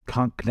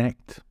can't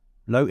connect,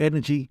 low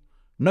energy,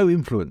 no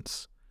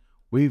influence.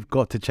 We've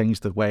got to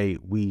change the way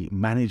we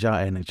manage our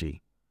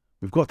energy.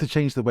 We've got to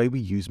change the way we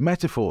use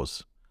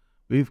metaphors.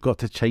 We've got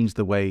to change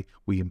the way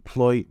we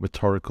employ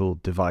rhetorical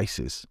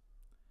devices.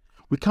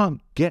 We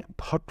can't get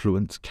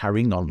Podfluence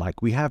carrying on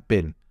like we have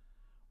been.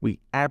 We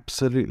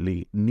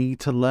absolutely need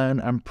to learn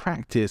and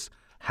practice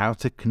how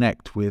to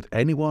connect with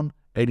anyone,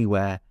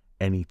 anywhere,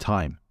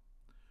 anytime.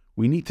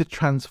 We need to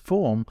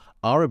transform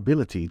our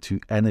ability to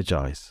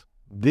energize.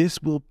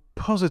 This will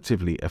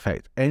positively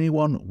affect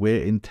anyone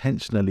we're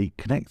intentionally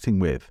connecting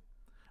with,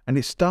 and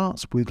it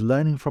starts with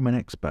learning from an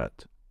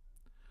expert.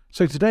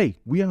 So today,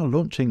 we are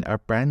launching a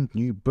brand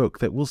new book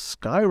that will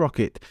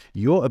skyrocket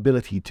your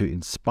ability to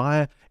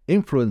inspire,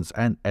 influence,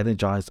 and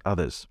energize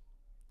others.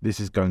 This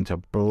is going to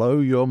blow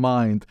your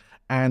mind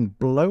and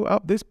blow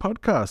up this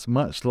podcast,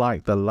 much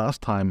like the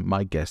last time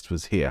my guest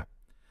was here.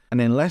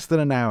 And in less than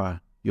an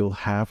hour, you'll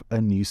have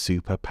a new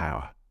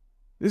superpower.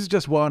 This is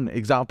just one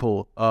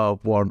example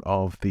of one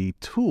of the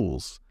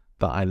tools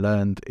that I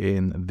learned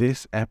in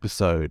this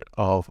episode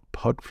of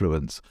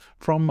Podfluence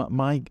from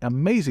my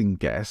amazing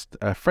guest,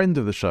 a friend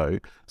of the show,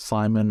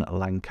 Simon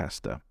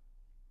Lancaster.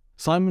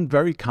 Simon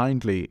very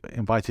kindly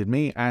invited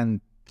me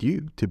and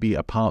you to be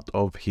a part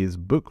of his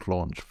book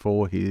launch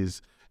for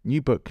his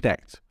new book,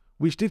 Connect,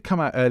 which did come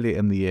out earlier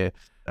in the year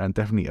and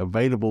definitely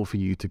available for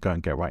you to go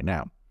and get right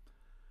now.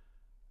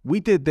 We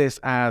did this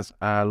as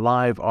a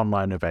live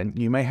online event.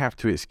 You may have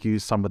to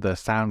excuse some of the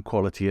sound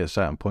quality at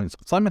certain points.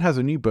 Simon has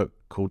a new book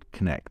called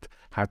Connect,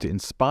 How to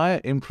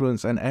Inspire,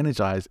 Influence, and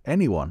Energize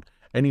Anyone,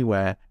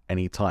 Anywhere,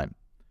 Anytime.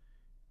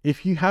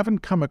 If you haven't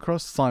come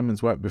across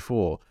Simon's work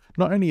before,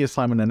 not only is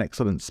Simon an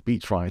excellent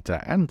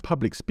speechwriter and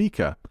public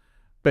speaker,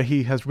 but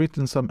he has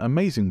written some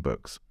amazing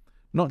books.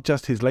 Not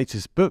just his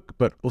latest book,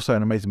 but also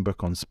an amazing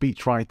book on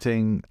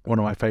speechwriting. One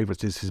of my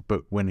favorites is his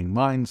book, Winning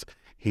Minds.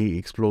 He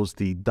explores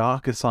the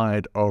darker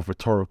side of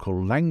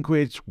rhetorical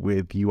language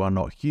with You Are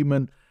Not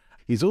Human.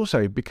 He's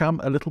also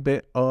become a little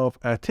bit of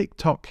a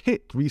TikTok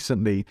hit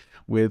recently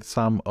with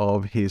some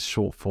of his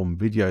short form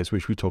videos,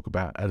 which we talk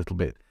about a little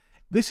bit.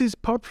 This is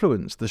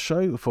Podfluence, the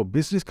show for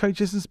business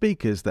coaches and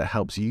speakers that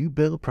helps you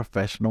build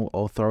professional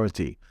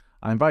authority.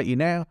 I invite you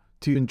now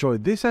to enjoy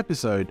this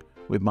episode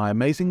with my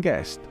amazing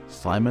guest,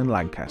 Simon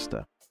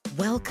Lancaster.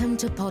 Welcome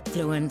to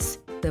Podfluence,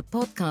 the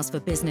podcast for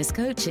business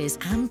coaches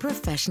and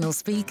professional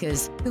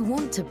speakers who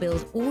want to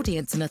build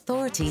audience and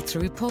authority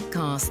through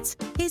podcasts.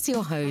 Here's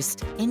your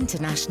host,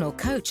 international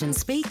coach and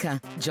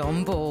speaker,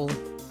 John Ball.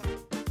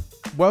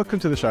 Welcome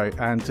to the show,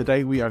 and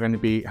today we are going to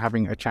be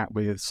having a chat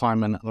with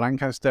Simon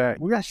Lancaster.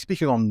 We're actually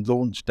speaking on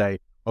launch day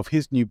of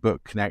his new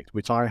book, Connect,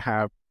 which I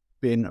have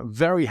been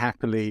very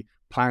happily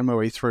plowing my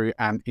way through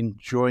and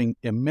enjoying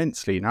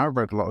immensely. Now, I've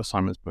read a lot of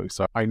Simon's books,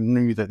 so I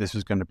knew that this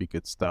was going to be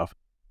good stuff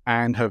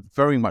and have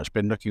very much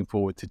been looking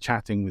forward to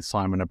chatting with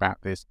Simon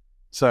about this.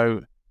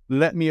 So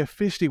let me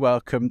officially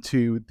welcome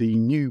to the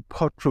new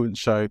Podfluence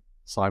show,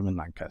 Simon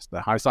Lancaster.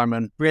 Hi,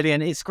 Simon.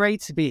 Brilliant. It's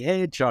great to be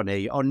here,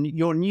 Johnny, on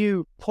your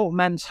new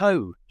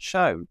portmanteau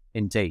show,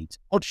 indeed.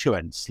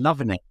 Podfluence,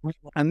 loving it.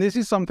 And this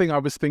is something I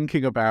was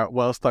thinking about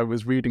whilst I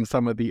was reading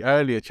some of the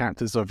earlier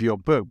chapters of your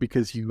book,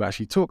 because you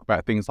actually talk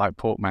about things like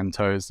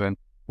portmanteaus and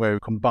where we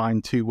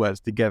combine two words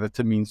together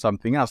to mean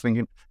something else,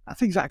 thinking,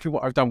 that's exactly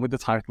what I've done with the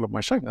title of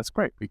my show. That's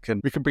great. We can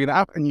bring that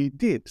up, and you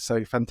did.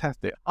 So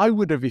fantastic. I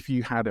would have if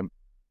you hadn't.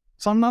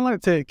 So I'd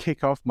like to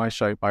kick off my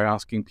show by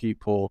asking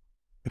people,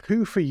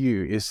 who for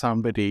you is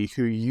somebody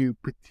who you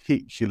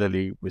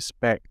particularly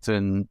respect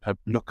and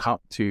look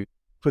up to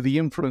for the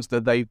influence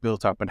that they've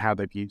built up and how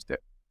they've used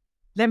it?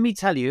 Let me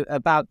tell you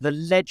about the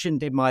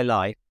legend in my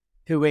life,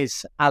 who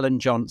is Alan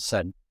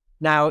Johnson.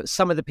 Now,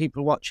 some of the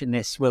people watching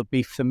this will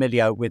be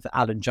familiar with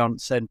Alan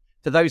Johnson.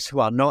 For those who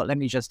are not, let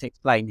me just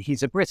explain.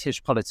 He's a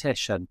British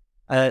politician,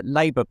 a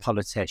Labour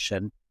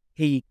politician.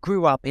 He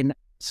grew up in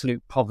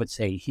absolute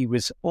poverty. He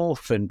was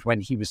orphaned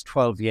when he was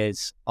 12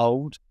 years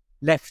old,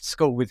 left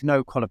school with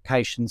no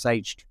qualifications,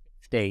 aged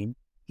 15.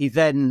 He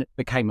then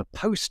became a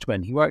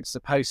postman. He worked as a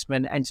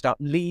postman, ended up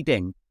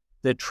leading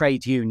the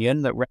trade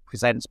union that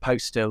represents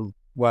postal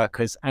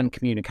workers and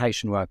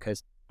communication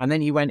workers. And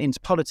then he went into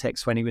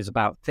politics when he was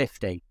about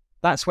 50.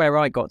 That's where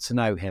I got to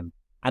know him.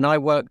 And I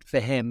worked for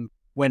him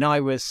when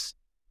I was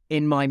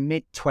in my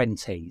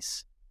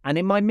mid-20s. And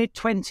in my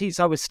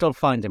mid-20s, I was still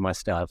finding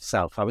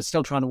myself. I was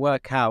still trying to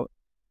work out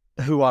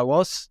who I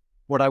was,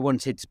 what I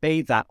wanted to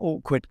be, that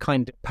awkward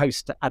kind of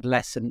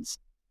post-adolescence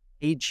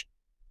age.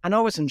 And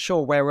I wasn't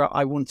sure where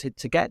I wanted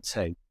to get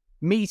to.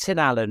 Meeting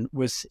Alan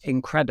was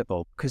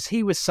incredible because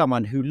he was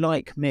someone who,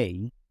 like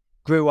me,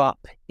 grew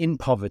up in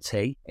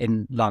poverty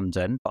in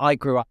London. I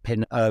grew up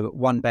in a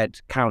one-bed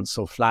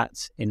council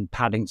flat in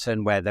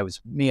Paddington where there was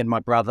me and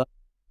my brother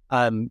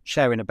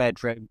sharing a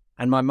bedroom,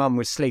 and my mum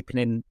was sleeping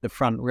in the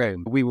front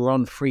room. We were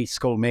on free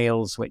school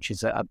meals, which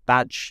is a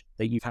badge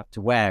that you have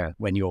to wear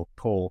when you're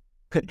poor.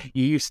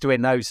 You used to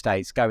in those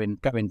days going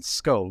to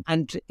school.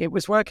 And it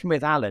was working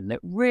with Alan that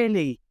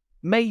really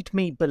made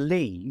me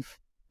believe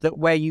that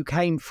where you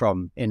came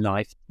from in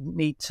life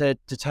need to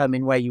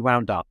determine where you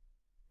wound up.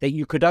 that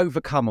you could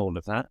overcome all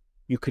of that.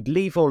 You could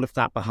leave all of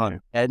that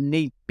behind. There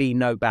need be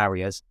no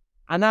barriers.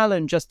 And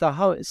Alan, just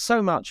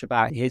so much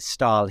about his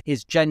style,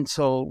 his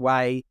gentle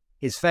way,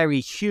 his very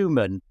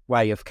human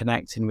way of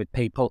connecting with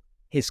people,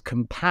 his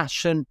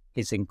compassion,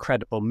 his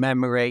incredible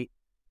memory.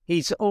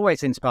 He's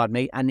always inspired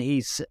me, and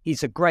he's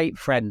a great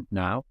friend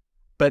now.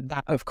 But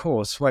that, of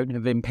course, won't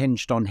have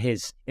impinged on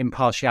his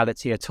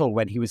impartiality at all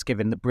when he was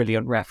given the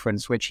brilliant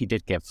reference, which he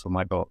did give for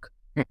my book.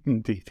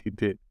 Indeed, he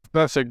did.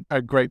 That's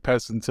a great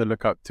person to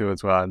look up to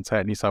as well, and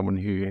certainly someone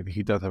who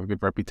does have a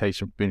good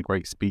reputation for being a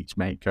great speech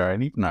maker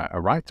and even a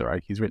writer.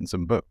 Right? He's written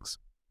some books.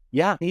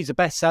 Yeah, he's a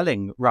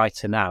best-selling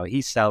writer now.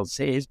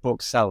 His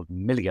books sell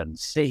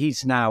millions.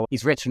 He's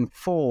written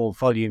 4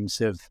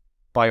 volumes of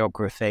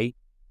biography,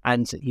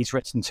 and he's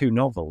written 2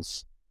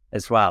 novels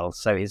as well.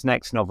 So his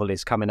next novel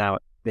is coming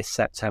out this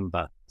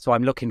September. So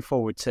I'm looking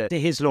forward to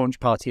his launch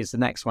party as the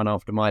next one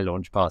after my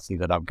launch party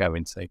that I'm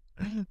going to.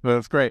 Well,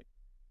 that's great.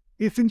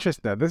 It's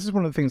interesting though. This is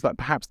one of the things that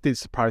perhaps did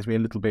surprise me a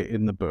little bit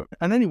in the book.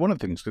 And only one of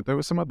the things, because there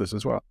were some others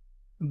as well,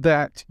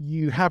 that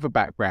you have a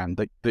background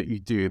that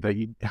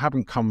you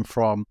haven't come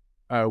from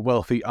a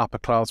wealthy upper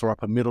class or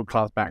upper middle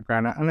class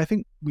background. And I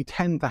think we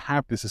tend to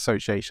have this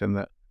association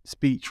that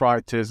speech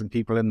writers and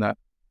people in the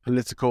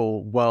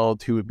political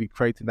world who would be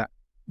creating that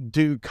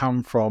do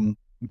come from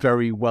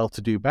very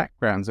well-to-do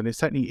backgrounds. And it's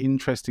certainly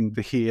interesting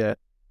to hear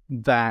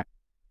that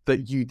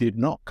you did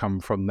not come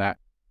from that.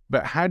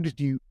 But how did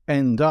you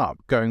end up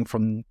going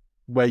from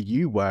where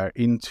you were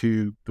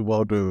into the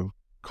world of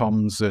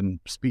comms and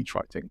speech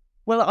writing?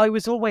 Well, I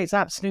was always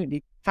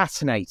absolutely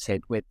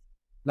fascinated with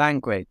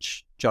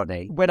language,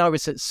 Johnny. When I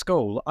was at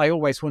school, I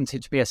always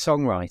wanted to be a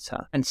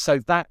songwriter. And so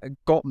that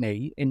got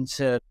me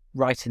into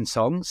writing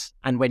songs.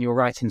 And when you're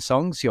writing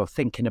songs, you're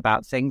thinking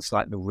about things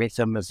like the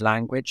rhythm of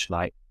language,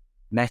 like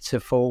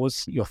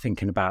metaphors, you're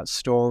thinking about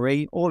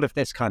story, all of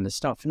this kind of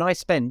stuff. And I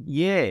spent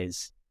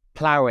years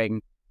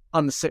ploughing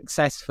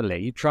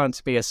unsuccessfully trying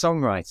to be a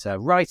songwriter,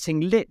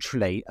 writing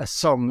literally a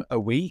song a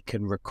week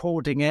and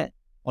recording it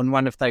on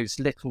one of those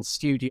little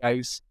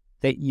studios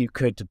that you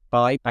could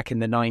buy back in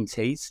the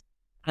 90s.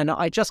 And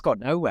I just got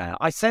nowhere.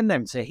 I sent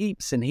them to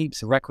heaps and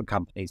heaps of record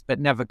companies, but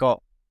never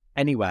got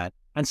anywhere.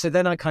 And so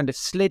then I kind of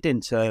slid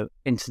into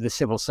the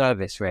civil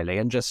service, really,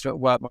 and just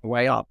worked my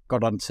way up,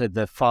 got onto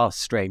the Fast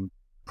Stream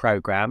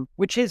program,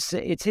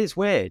 it is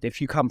weird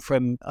if you come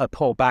from a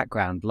poor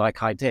background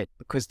like I did,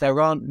 because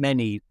there aren't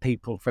many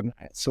people from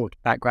that sort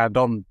of background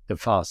on the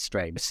Fast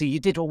Stream. So you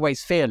did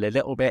always feel a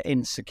little bit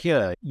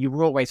insecure. You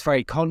were always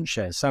very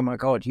conscious. Oh my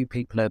God, you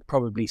people are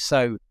probably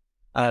so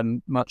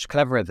much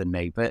cleverer than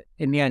me. But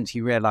in the end,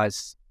 you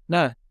realise,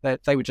 no,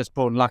 they were just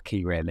born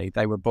lucky, really.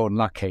 They were born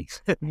lucky.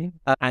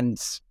 And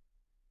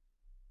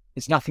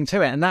it's nothing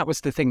to it. And that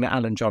was the thing that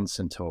Alan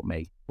Johnson taught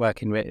me,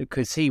 working with,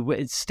 because he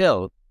was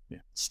still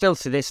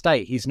to this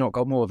day, he's not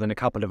got more than a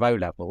couple of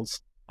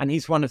O-levels, and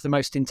he's one of the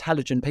most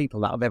intelligent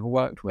people that I've ever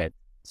worked with.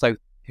 So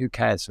who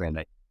cares,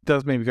 really? It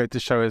does maybe go to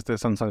show us that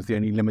sometimes the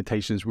only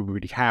limitations we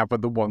really have are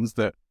the ones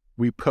that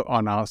we put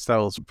on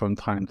ourselves from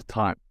time to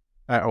time,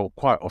 or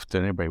quite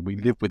often anyway. We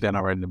live within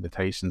our own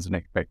limitations and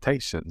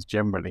expectations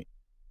generally.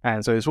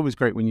 And so it's always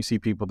great when you see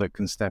people that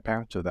can step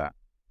out of that.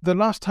 The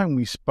last time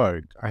we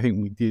spoke, I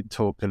think we did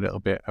talk a little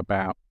bit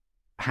about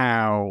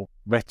how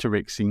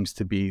rhetoric seems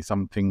to be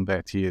something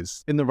that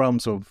is in the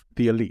realms of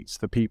the elites.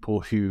 The people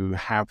who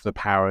have the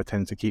power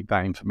tend to keep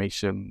that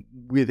information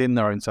within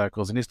their own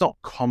circles, and it's not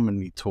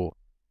commonly taught.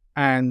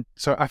 And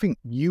so I think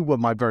you were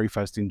my very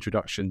first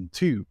introduction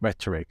to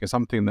rhetoric, as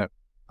something that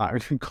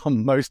I've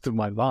gone most of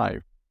my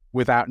life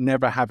without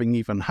never having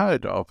even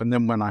heard of. And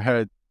then when I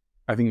heard,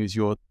 I think it was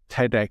your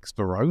TEDx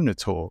Verona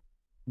talk,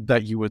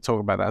 that you were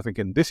talking about that, I was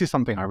thinking, this is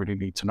something I really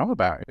need to know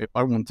about. If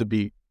I want to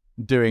be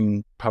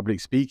doing public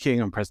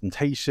speaking and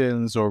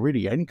presentations, or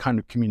really any kind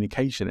of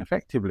communication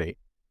effectively,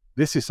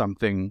 this is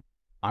something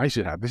I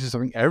should have. This is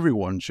something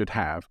everyone should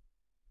have.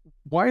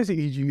 Why is it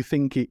you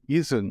think it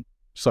isn't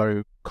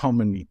so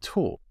commonly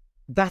taught?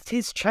 That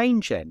is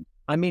changing.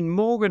 I mean,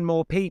 more and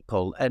more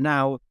people are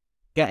now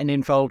getting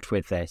involved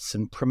with this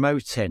and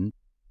promoting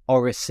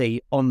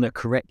oracy on the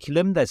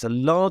curriculum. There's a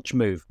large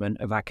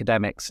movement of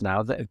academics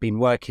now that have been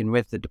working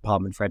with the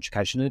Department for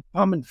Education. The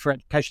Department for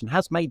Education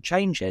has made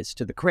changes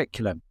to the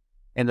curriculum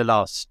in the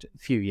last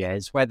few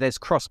years where there's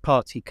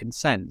cross-party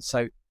consent.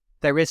 So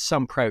there is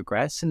some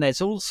progress, and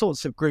there's all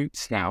sorts of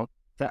groups now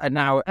that are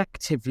now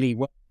actively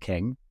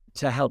working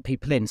to help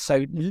people in.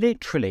 So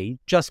literally,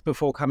 just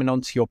before coming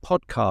onto your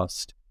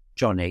podcast,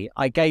 Johnny,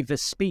 I gave a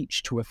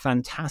speech to a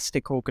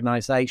fantastic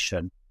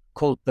organisation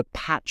called the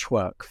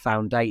Patchwork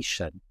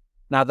Foundation.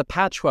 Now, the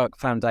Patchwork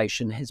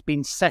Foundation has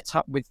been set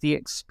up with the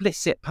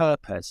explicit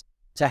purpose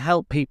to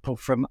help people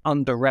from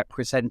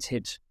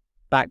underrepresented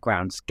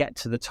backgrounds get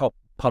to the top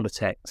of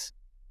politics.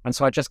 And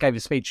so I just gave a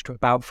speech to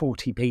about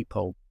 40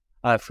 people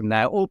from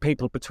there, all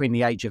people between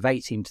the age of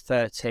 18 to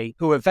 30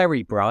 who are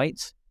very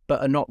bright,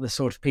 but are not the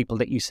sort of people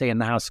that you see in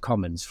the House of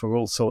Commons for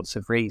all sorts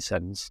of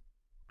reasons.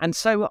 And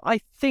so I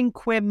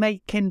think we're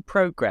making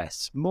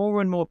progress.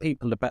 More and more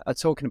people are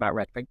talking about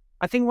rhetoric.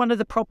 I think one of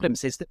the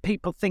problems is that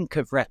people think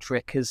of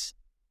rhetoric as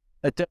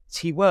a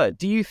dirty word.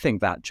 Do you think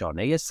that,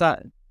 Johnny? Is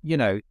that,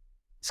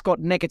 it's got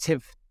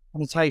negative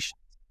connotation?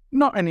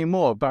 Not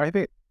anymore, but I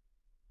think,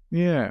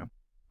 yeah.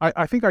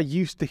 I think I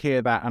used to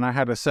hear that and I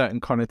had a certain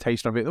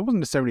connotation of it. It wasn't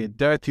necessarily a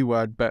dirty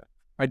word, but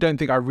I don't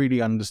think I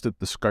really understood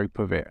the scope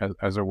of it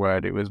as a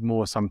word. It was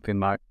more something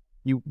like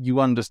you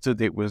understood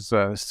it was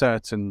a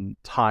certain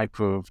type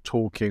of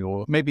talking,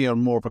 or maybe a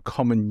more of a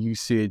common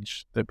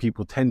usage that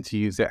people tend to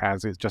use it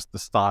as. It's just the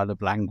style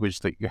of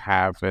language that you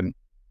have. And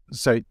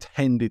so it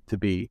tended to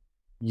be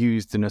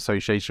used in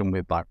association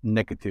with like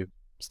negative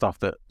stuff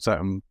that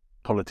certain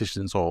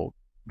politicians or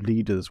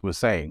leaders were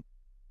saying.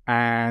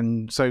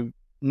 And so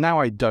now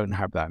I don't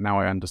have that. Now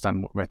I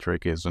understand what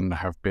rhetoric is and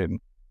have been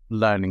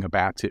learning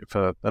about it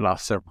for the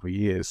last several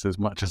years as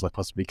much as I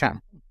possibly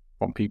can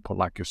from people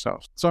like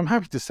yourself. So I'm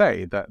happy to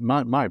say that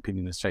my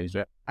opinion has changed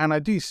it. And I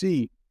do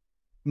see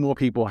more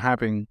people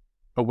having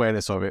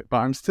awareness of it, but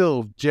I'm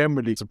still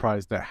generally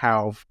surprised at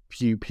how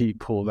few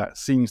people that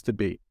seems to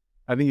be.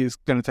 I think it's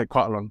going to take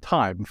quite a long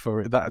time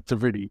for that to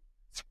really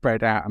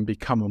spread out and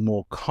become a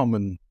more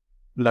common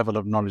level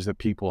of knowledge that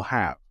people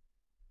have.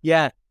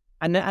 Yeah.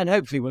 And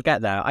hopefully we'll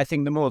get there. I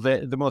think the more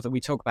that we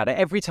talk about it,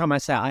 every time I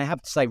say it, I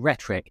have to say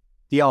rhetoric,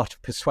 the art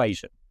of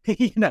persuasion.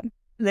 And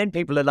then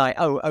people are like,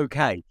 oh,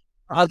 okay.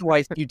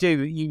 Otherwise, you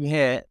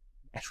hear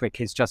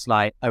rhetoric is just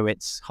like, oh,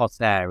 it's hot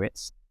air,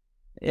 it's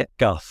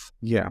guff.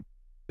 Yeah.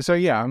 So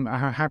yeah, I'm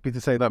happy to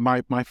say that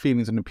my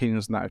feelings and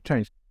opinions on that have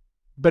changed.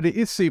 But it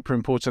is super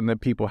important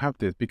that people have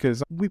this,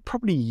 because we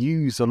probably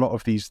use a lot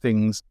of these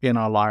things in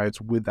our lives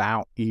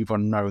without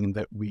even knowing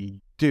that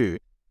we do.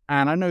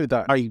 And I know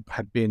that I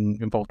had been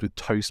involved with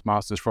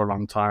Toastmasters for a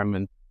long time.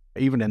 And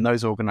even in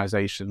those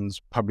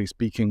organizations, public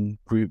speaking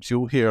groups,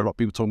 you'll hear a lot of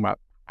people talking about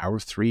Power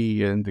of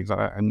Three and things like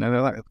that. And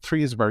like,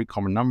 3 is a very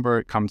common number.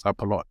 It comes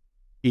up a lot,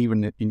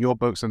 even in your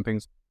books and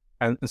things,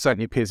 and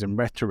certainly appears in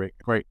rhetoric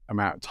a great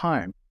amount of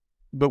time.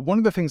 But one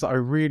of the things that I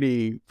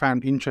really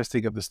found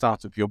interesting at the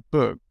start of your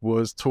book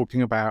was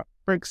talking about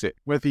Brexit.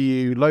 Whether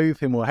you loathe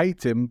him or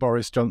hate him,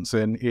 Boris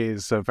Johnson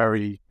is a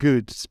very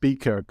good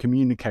speaker,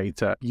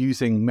 communicator,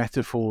 using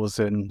metaphors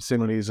and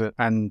similes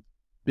and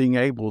being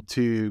able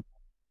to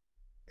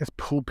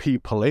pull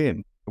people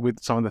in with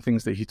some of the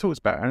things that he talks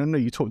about. And I know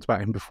you talked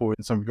about him before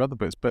in some of your other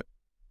books, but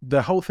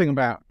the whole thing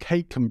about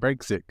cake and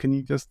Brexit, can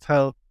you just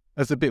tell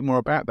us a bit more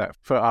about that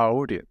for our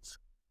audience?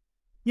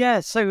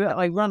 Yeah, so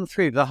I run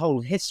through the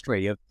whole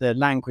history of the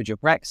language of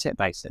Brexit,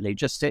 basically.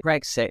 Just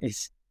Brexit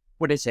is,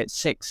 what is it,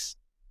 six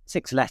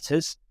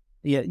letters,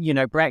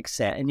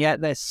 Brexit. And yet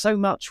there's so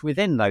much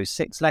within those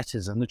 6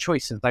 letters and the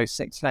choice of those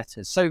 6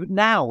 letters. So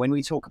now when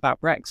we talk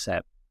about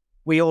Brexit,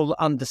 we all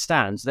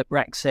understand that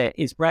Brexit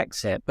is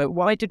Brexit. But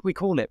why did we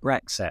call it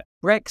Brexit?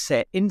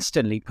 Brexit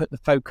instantly put the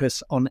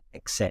focus on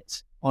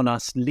exit, on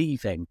us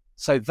leaving.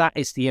 So that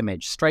is the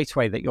image straight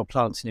away that you're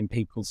planting in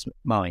people's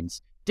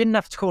minds. Didn't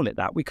have to call it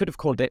that. We could have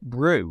called it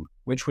brew,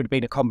 which would have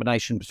been a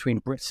combination between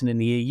Britain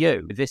and the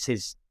EU. This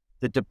is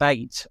the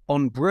debate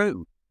on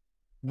brew.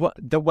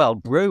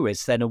 Brew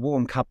is then a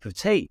warm cup of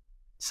tea.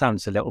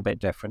 Sounds a little bit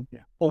different.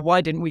 Yeah. Or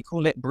why didn't we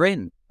call it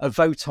Bryn? A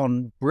vote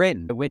on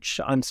Bryn, which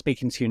I'm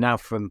speaking to you now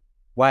from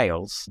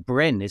Wales.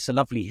 Bryn is a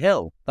lovely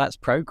hill. That's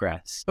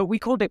progress. But we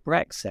called it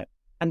Brexit.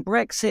 And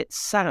Brexit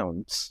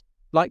sounds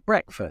like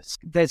breakfast.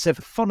 There's a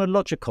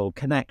phonological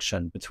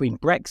connection between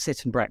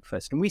Brexit and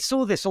breakfast. And we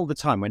saw this all the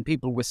time when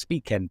people were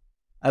speaking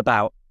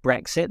about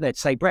Brexit, they'd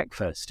say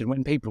breakfast. And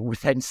when people would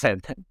then say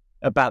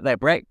about their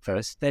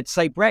breakfast, they'd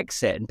say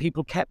Brexit, and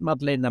people kept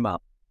muddling them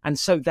up. And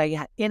so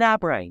in our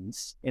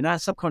brains, in our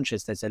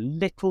subconscious, there's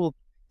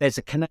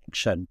a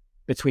connection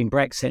between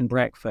Brexit and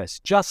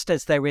breakfast, just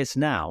as there is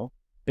now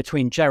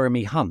between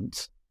Jeremy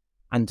Hunt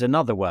and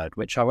another word,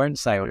 which I won't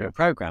say on your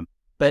program.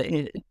 But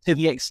to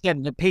the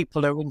extent that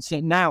people are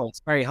into now,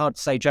 it's very hard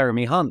to say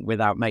Jeremy Hunt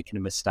without making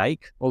a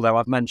mistake, although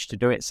I've managed to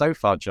do it so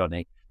far,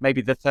 Johnny.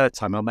 Maybe the 3rd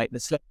time I'll make the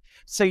slip.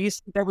 So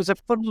there was a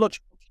phonological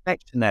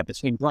connection there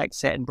between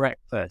Brexit and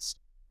breakfast.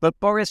 But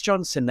Boris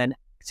Johnson then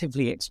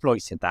actively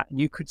exploited that.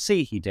 And you could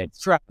see he did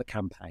throughout the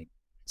campaign.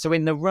 So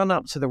in the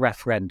run-up to the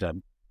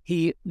referendum,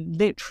 he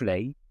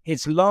literally,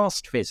 his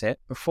last visit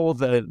before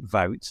the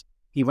vote,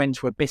 he went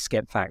to a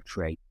biscuit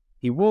factory.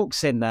 He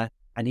walks in there,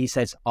 and he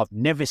says, I've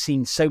never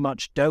seen so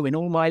much dough in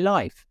all my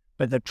life.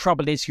 But the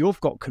trouble is, you've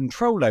got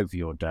control over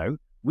your dough.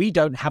 We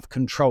don't have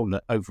control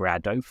over our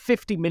dough.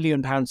 £50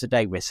 million a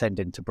day we're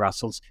sending to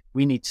Brussels.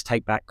 We need to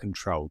take back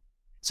control.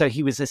 So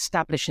he was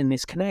establishing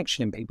this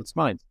connection in people's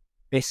minds.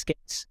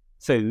 Biscuits,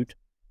 food,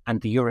 and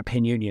the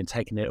European Union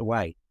taking it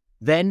away.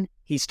 Then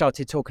he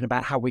started talking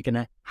about how we're going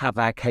to have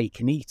our cake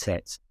and eat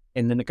it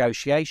in the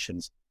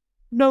negotiations.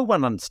 No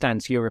one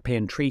understands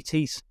European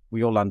treaties.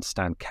 We all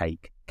understand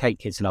cake.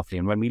 Cake is lovely.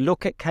 And when we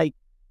look at cake,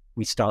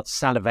 we start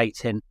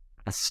salivating,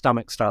 our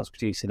stomach starts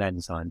producing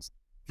enzymes.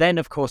 Then,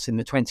 of course, in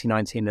the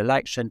 2019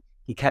 election,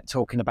 he kept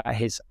talking about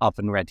his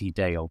oven-ready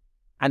deal.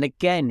 And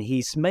again,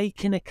 he's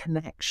making a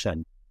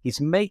connection. He's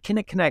making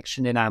a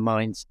connection in our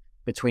minds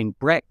between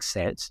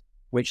Brexit,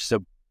 which is a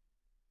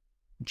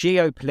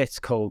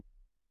geopolitical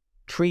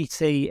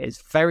treaty.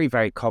 It's very,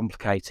 very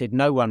complicated.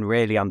 No one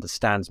really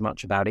understands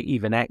much about it,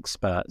 even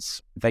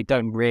experts. They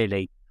don't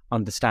really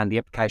understand the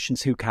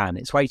implications. Who can?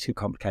 It's way too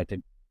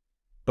complicated.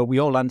 But we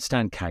all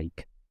understand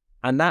cake.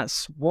 And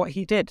that's what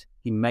he did.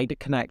 He made a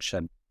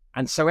connection.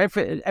 And so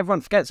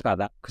everyone forgets about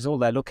that because all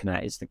they're looking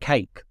at is the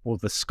cake or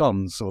the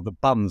scones or the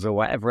buns or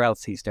whatever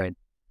else he's doing.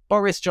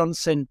 Boris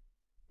Johnson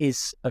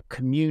is a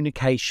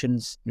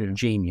communications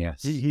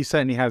genius. He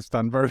certainly has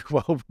done very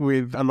well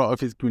with a lot of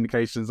his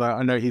communications.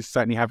 I know he's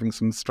certainly having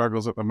some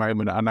struggles at the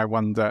moment, and I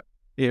wonder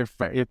if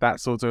that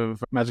sort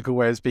of magical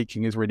way of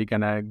speaking is really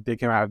going to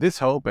dig him out of this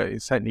hole, but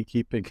it's certainly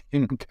keeping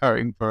him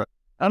going for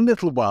a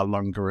little while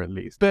longer at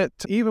least. But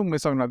even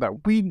with something like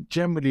that, we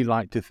generally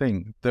like to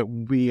think that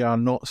we are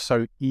not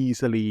so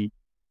easily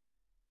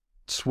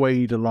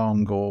swayed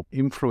along or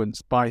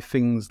influenced by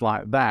things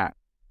like that,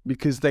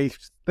 because they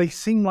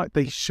seem like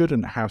they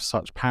shouldn't have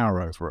such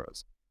power over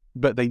us,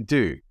 but they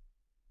do.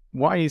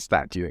 Why is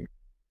that, do you think?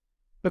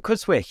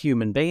 Because we're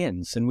human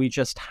beings and we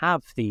just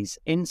have these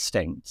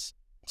instincts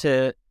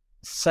to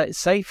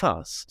save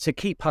us, to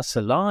keep us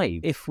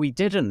alive. If we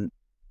didn't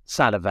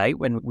salivate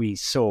when we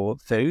saw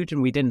food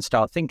and we didn't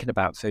start thinking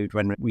about food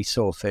when we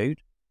saw food,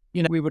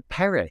 we would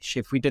perish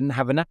if we didn't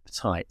have an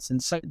appetite.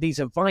 And so these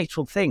are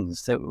vital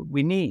things that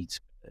we need.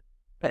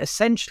 But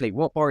essentially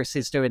what Boris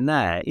is doing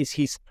there is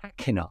he's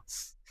hacking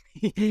us.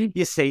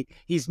 You see,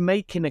 he's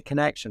making a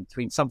connection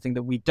between something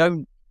that we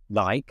don't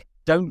like,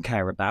 don't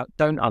care about,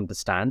 don't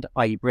understand,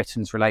 i.e.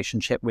 Britain's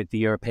relationship with the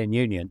European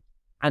Union.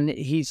 And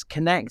he's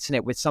connecting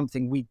it with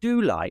something we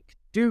do like,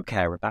 do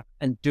care about,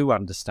 and do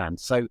understand.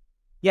 So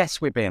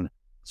yes, we're being,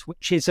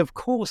 which is, of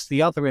course,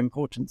 the other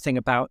important thing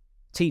about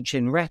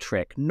teaching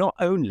rhetoric, not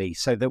only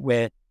so that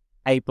we're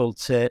able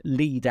to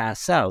lead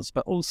ourselves,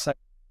 but also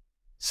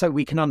so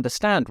we can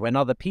understand when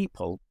other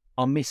people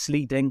are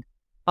misleading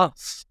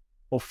us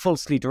or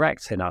falsely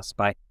directing us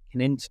by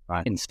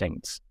our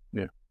instincts.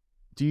 Yeah.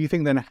 Do you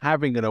think then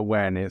having an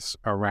awareness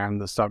around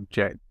the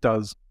subject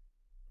does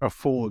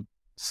afford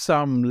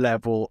some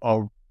level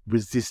of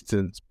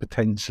resistance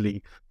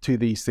potentially to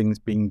these things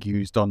being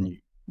used on you?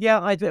 Yeah,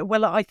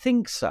 I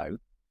think so.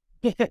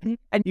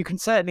 And you can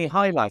certainly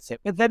highlight it.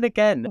 But then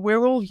again,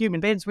 we're all human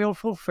beings. We all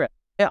fall for it.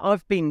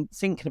 I've been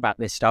thinking about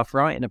this stuff,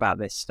 writing about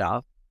this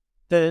stuff,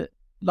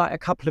 like a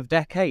couple of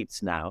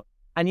decades now.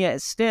 And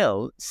yet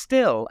still,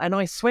 and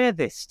I swear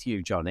this to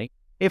you, Johnny,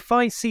 if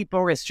I see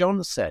Boris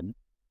Johnson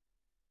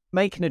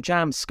making a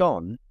jam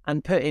scone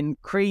and putting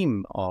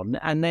cream on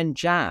and then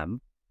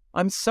jam,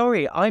 I'm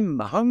sorry, I'm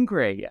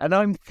hungry. And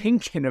I'm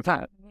thinking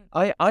about,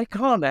 I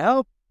can't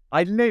help.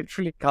 I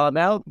literally can't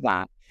help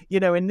that.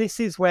 And this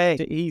is where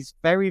he's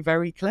very,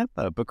 very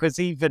clever, because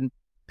even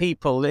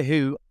people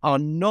who are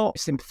not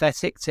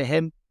sympathetic to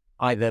him,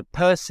 either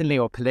personally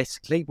or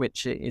politically,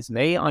 which is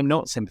me, I'm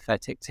not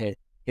sympathetic to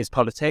his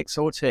politics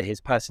or to his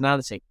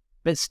personality.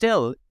 But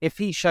still, if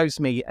he shows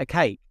me a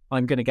cake,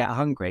 I'm going to get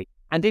hungry.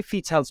 And if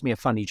he tells me a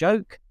funny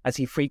joke, as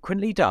he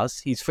frequently does,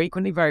 he's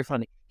frequently very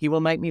funny, he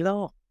will make me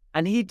laugh.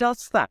 And he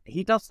does that.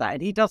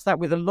 And he does that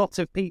with a lot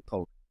of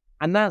people.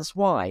 And that's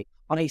why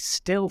I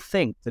still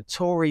think the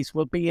Tories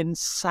will be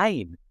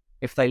insane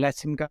if they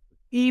let him go.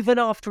 Even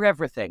after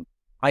everything,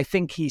 I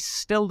think he's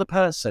still the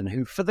person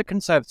who, for the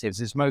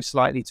Conservatives, is most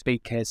likely to be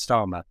Keir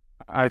Starmer.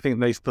 I think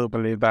they still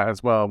believe that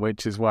as well,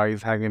 which is why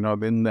he's hanging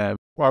on in there.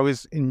 Well, I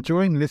was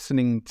enjoying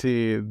listening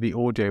to the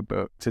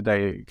audiobook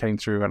today. It came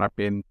through, and I've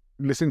been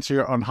listening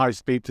to it on high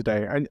speed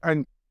today.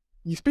 And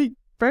you speak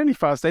fairly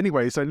fast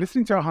anyway, so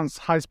listening to it on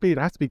high speed,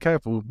 I have to be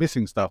careful with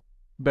missing stuff.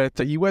 But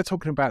you were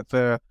talking about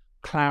the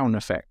clown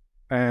effect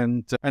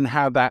and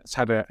how that's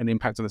had an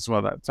impact on us as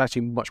well. That's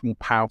actually much more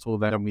powerful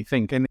than we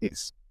think. And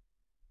it's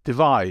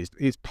devised,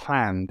 it's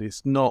planned,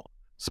 it's not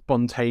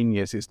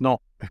spontaneous, it's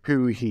not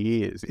who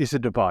he is. It's a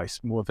device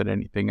more than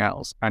anything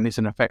else, and it's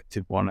an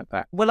effective one at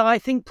that. Well, I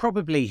think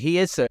probably he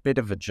is a bit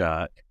of a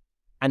jerk,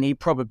 and he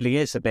probably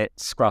is a bit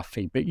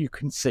scruffy, but you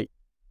can see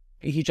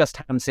he just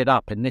hams it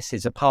up, and this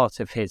is a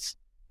part of his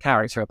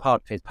character, a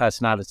part of his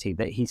personality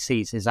that he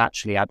sees is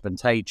actually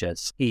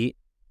advantageous. He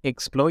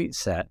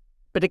exploits it.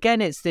 But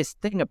again, it's this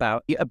thing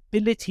about the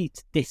ability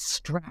to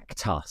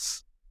distract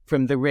us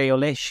from the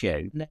real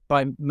issue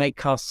by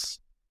make us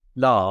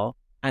laugh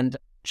and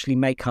actually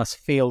make us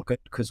feel good,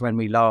 because when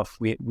we laugh,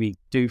 we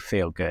do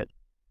feel good.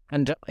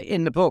 And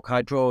in the book,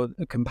 I draw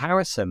a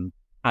comparison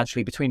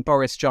actually between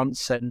Boris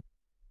Johnson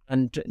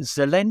and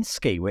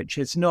Zelensky, which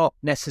is not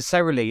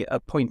necessarily a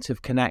point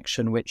of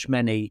connection which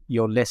many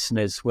your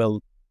listeners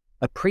will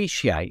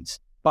appreciate.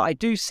 But I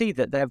do see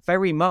that they're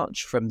very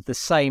much from the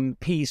same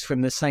peas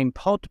from the same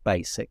pod,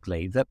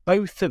 basically, that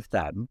both of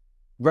them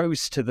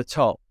rose to the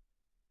top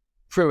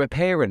through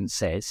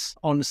appearances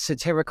on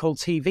satirical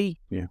TV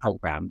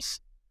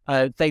programs.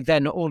 They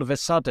then all of a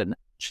sudden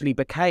actually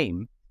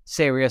became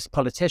serious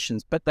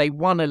politicians, but they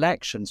won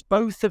elections.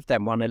 Both of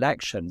them won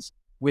elections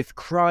with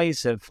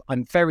cries of,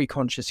 I'm very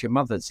conscious your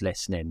mother's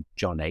listening,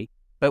 Johnny,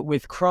 but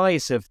with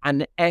cries of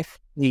an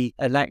FD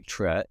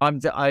electorate.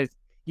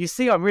 You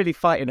see, I'm really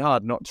fighting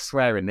hard not to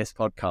swear in this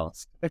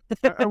podcast.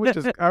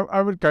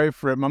 I would go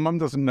for it. My mum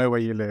doesn't know where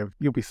you live.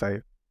 You'll be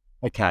safe.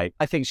 Okay,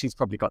 I think she's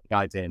probably got the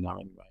idea now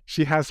anyway.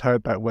 She has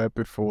heard that word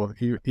before,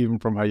 even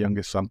from her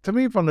youngest son. To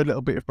move on a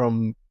little bit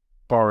from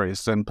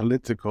Boris and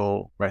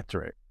political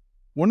rhetoric,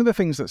 one of the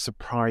things that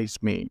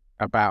surprised me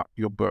about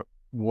your book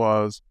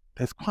was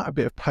there's quite a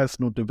bit of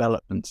personal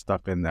development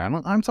stuff in there.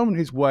 And I'm someone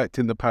who's worked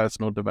in the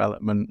personal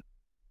development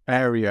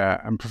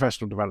area and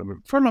professional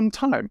development for a long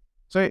time.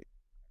 So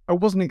I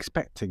wasn't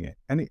expecting it.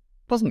 And it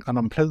wasn't an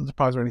unpleasant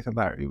surprise or anything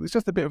like that. It was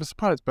just a bit of a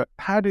surprise. But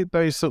how did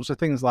those sorts of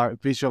things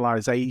like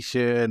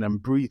visualization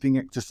and breathing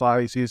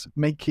exercises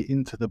make it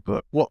into the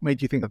book? What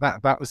made you think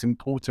that was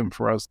important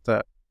for us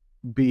to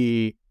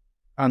be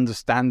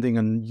understanding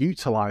and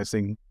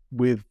utilizing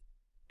with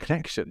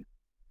connection?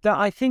 That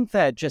I think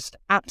they're just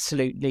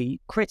absolutely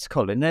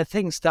critical, and they're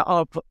things that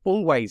I've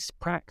always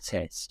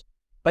practiced,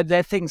 but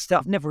they're things that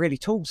I've never really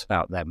talked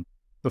about them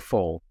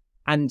before.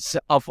 And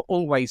I've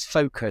always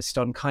focused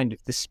on kind of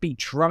the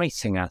speech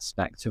writing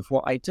aspect of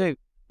what I do.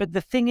 But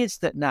the thing is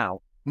that now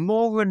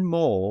more and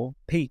more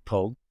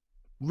people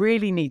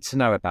really need to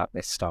know about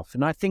this stuff.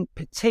 And I think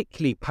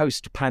particularly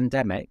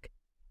post-pandemic,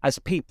 as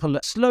people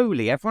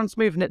slowly, everyone's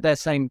moving at their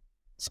same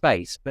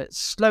space, but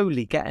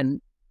slowly getting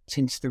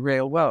into the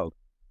real world.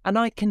 And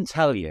I can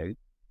tell you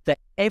that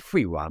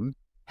everyone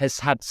has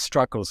had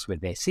struggles with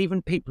this.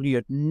 Even people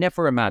you'd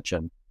never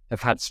imagine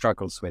have had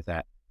struggles with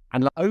it.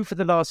 And over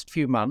the last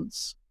few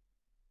months,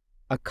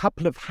 a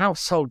couple of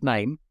household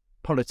name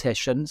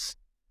politicians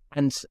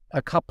and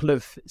a couple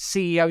of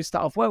CEOs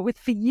that I've worked with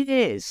for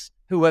years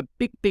who are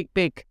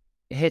big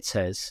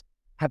hitters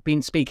have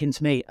been speaking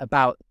to me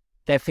about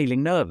they're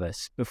feeling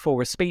nervous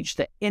before a speech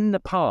that in the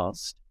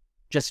past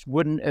just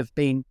wouldn't have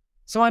been.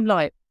 So I'm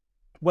like,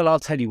 well, I'll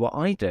tell you what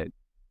I do.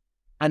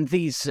 And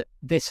this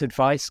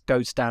advice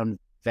goes down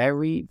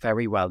very,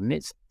 very well. And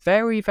it's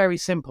very, very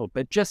simple,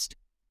 but just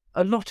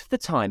a lot of the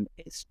time,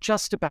 it's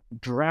just about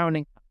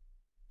drowning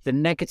the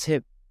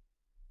negative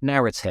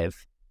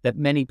narrative that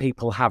many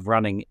people have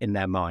running in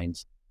their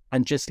minds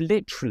and just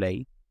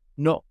literally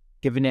not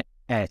giving it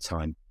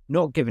airtime,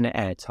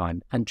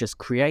 and just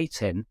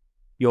creating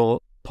your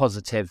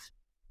positive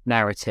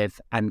narrative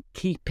and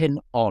keeping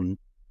on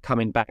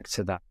coming back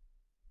to that.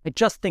 I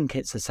just think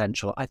it's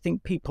essential. I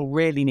think people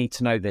really need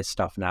to know this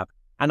stuff now.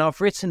 And I've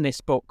written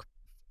this book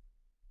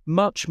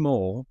much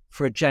more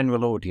for a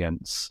general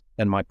audience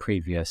than my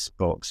previous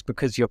books,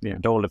 because you've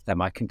read all of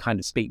them. I can kind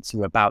of speak to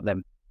you about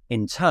them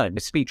in turn. The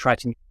speech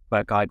writing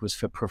guide was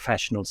for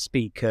professional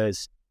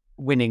speakers.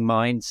 Winning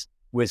Minds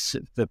was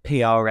the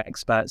PR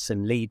experts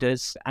and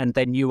leaders. And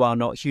then You Are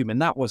Not Human.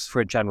 That was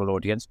for a general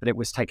audience, but it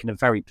was taking a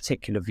very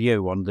particular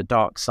view on the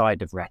dark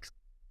side of rhetoric.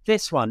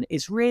 This one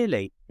is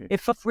really,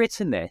 if I've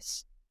written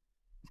this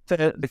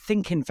for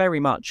thinking very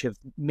much of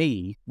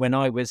me when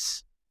I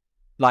was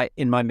like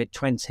in my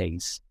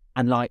mid-20s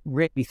and like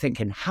really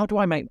thinking, how do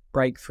I make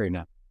breakthrough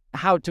now?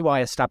 How do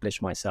I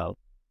establish myself?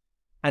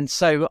 And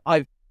so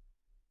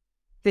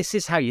this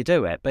is how you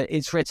do it, but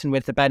it's written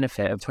with the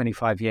benefit of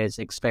 25 years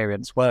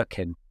experience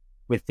working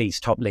with these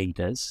top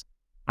leaders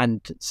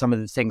and some of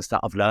the things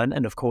that I've learned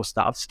and of course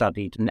that I've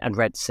studied and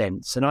read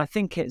since. And I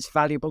think it's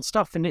valuable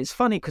stuff. And it's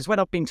funny because when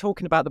I've been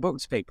talking about the book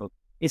to people,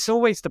 it's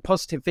always the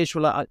positive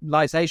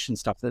visualization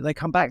stuff that they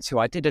come back to.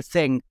 I did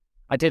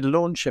a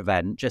launch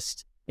event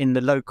just in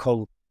the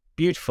local,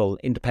 beautiful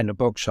independent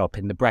bookshop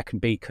in the Brecon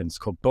Beacons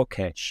called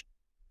Bookish.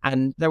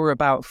 And there were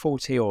about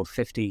 40 or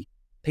 50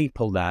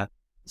 people there.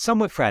 Some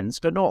were friends,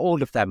 but not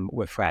all of them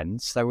were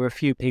friends. There were a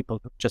few people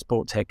who just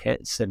bought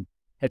tickets and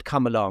had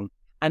come along.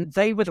 And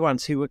they were the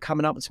ones who were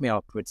coming up to me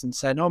afterwards and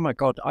saying, oh my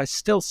God, I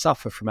still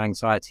suffer from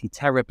anxiety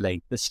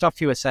terribly. The stuff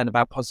you were saying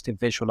about positive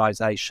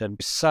visualization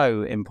is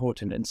so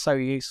important and so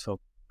useful.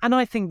 And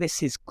I think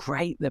this is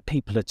great that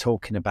people are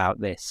talking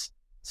about this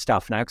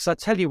stuff now. Because I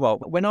tell you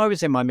what, when I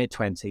was in my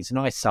mid-20s and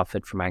I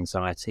suffered from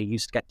anxiety,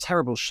 used to get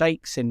terrible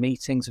shakes in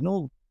meetings and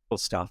all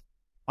stuff.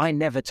 I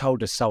never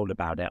told a soul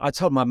about it. I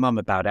told my mum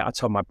about it. I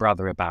told my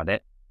brother about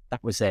it.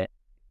 That was it.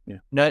 Yeah.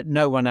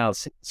 No one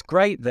else. It's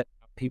great that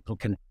people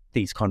can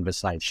these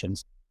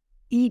conversations.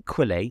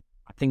 Equally,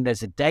 I think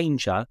there's a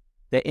danger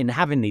that in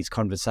having these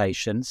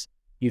conversations,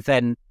 you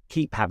then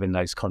keep having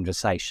those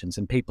conversations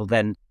and people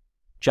then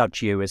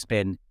judge you as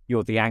being,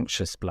 you're the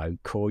anxious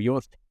bloke or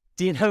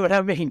do you know what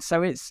I mean?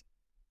 So it's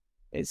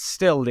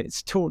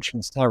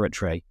torturous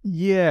territory.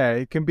 Yeah,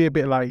 it can be a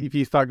bit like if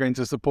you start going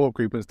to a support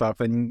group and stuff,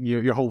 then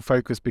your whole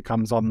focus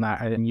becomes on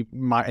that and you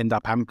might end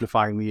up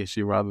amplifying the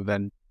issue rather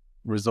than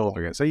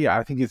resolving it. So yeah,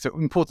 I think it's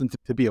important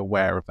to be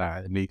aware of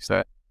that at least.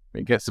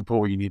 Get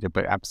support you need it,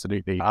 but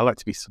absolutely, I like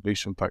to be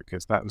solution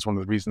focused. That was one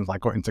of the reasons I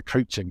got into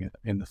coaching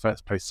in the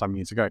first place some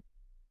years ago.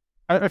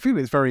 I feel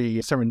it's very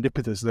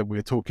serendipitous that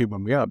we're talking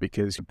when we are,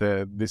 because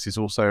this is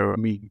also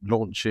me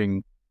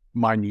launching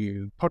my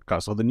new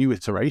podcast, or the new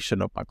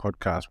iteration of my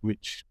podcast,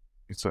 which,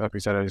 like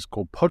we said, is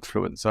called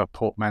Podfluence, a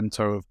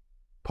portmanteau of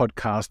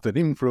podcast and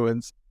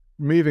influence,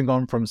 moving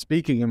on from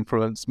speaking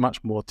influence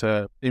much more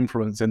to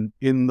influence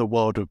in the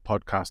world of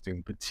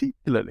podcasting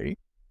particularly.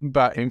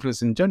 but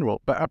influence in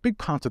general. But a big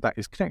part of that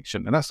is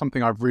connection. And that's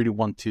something I've really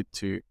wanted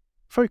to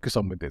focus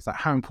on with this, like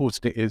how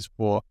important it is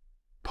for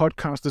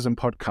podcasters and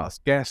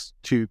podcast guests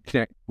to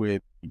connect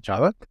with each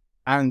other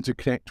and to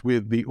connect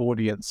with the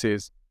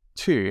audiences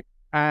too.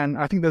 And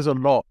I think there's a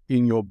lot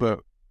in your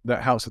book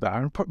that helps with that.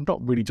 And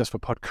not really just for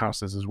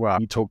podcasters as well.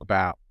 You talk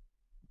about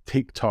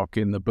TikTok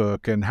in the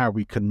book and how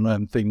we can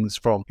learn things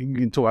from, you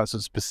can talk about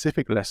some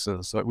specific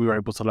lessons that we were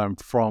able to learn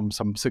from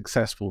some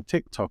successful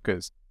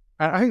TikTokers.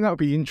 And I think that would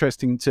be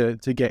interesting to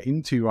get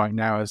into right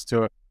now as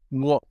to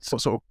what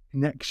sort of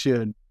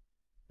connection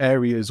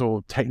areas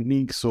or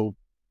techniques or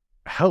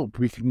help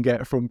we can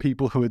get from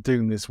people who are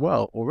doing this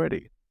well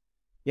already.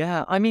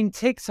 Yeah, I mean,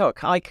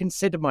 TikTok, I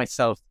consider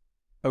myself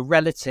a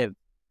relative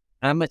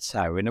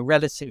amateur and a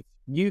relative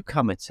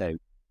newcomer to.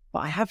 But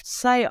I have to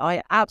say,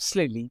 I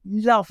absolutely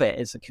love it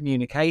as a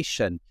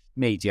communication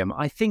medium.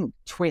 I think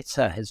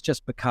Twitter has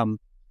just become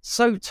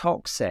so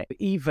toxic.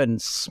 Even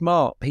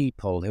smart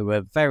people who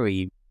are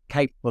very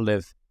capable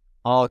of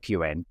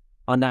arguing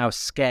are now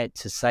scared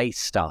to say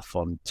stuff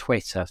on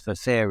Twitter for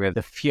fear of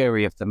the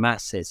fury of the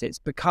masses. It's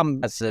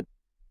become, as a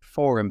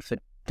forum for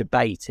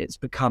debate, it's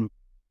become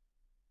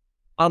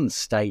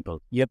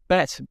unstable. You're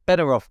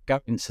better off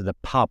going to the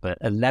pub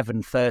at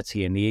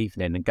 11:30 in the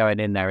evening and going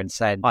in there and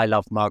saying, I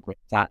love Margaret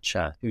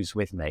Thatcher, who's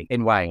with me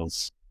in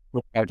Wales.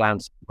 We'll go down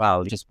to the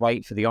well, just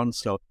wait for the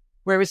onslaught.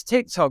 Whereas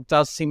TikTok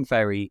does seem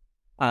very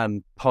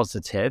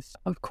positive.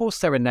 Of course,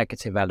 there are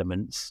negative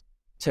elements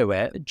to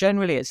it.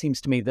 Generally, it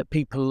seems to me that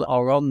people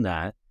are on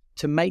there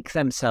to make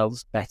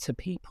themselves better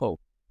people.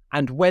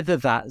 And whether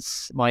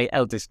that's my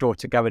eldest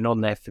daughter going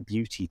on there for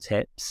beauty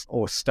tips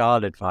or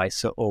style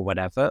advice or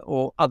whatever,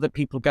 or other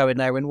people going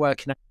there and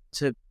working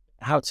out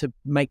how to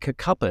make a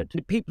cupboard.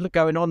 People are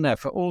going on there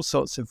for all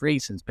sorts of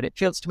reasons, but it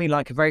feels to me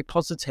like a very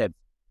positive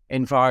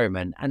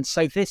environment. And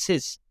so this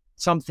is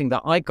something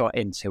that I got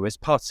into as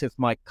part of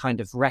my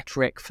kind of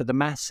rhetoric for the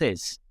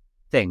masses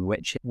thing,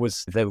 which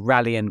was the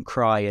rallying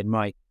cry in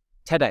my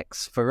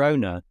TEDx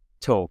Verona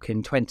talk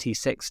in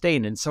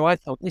 2016. And so I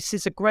thought this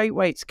is a great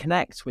way to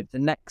connect with the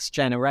next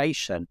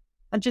generation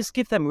and just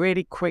give them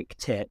really quick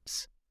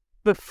tips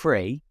for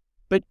free,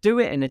 but do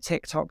it in a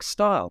TikTok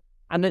style.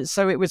 And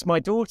so it was my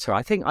daughter.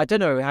 I don't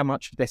know how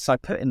much of this I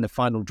put in the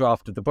final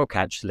draft of the book,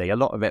 actually. A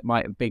lot of it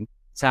might have been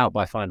out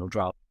by final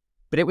draft.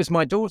 But it was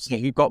my daughter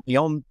who got me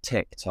on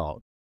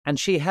TikTok, and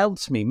she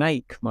helped me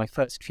make my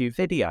first few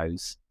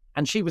videos.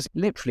 And she was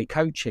literally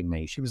coaching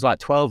me. She was like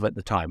 12 at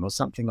the time or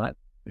something like that.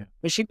 Yeah.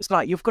 But she was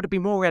like, you've got to be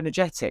more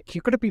energetic.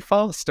 You've got to be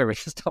faster and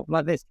stuff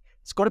like this.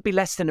 It's got to be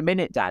less than a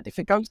minute, Dad. If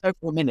it goes over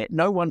a minute,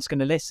 no one's going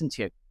to listen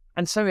to you.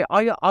 And so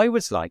I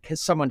was like, as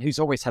someone who's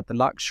always had the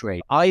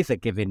luxury, either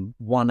giving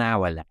 1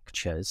 hour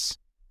lectures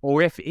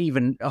or if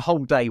even a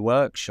whole day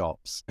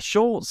workshops, a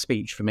short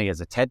speech for me as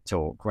a TED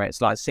talk where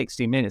it's like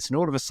 60 minutes. And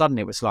all of a sudden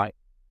it was like,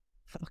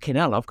 fucking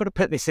hell, I've got to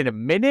put this in a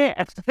minute.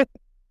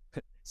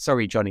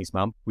 Sorry, Johnny's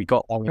mum. We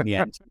got on in the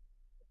end.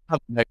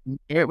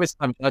 It was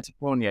time to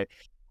warn you.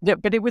 Yeah,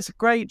 but it was a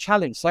great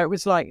challenge. So it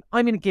was like,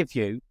 I'm going to give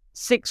you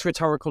 6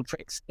 rhetorical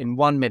tricks in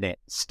 1 minute.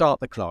 Start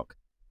the clock.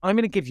 I'm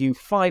going to give you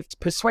 5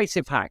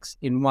 persuasive hacks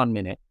in 1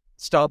 minute.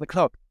 Start the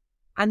clock.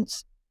 And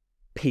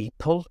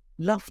people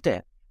loved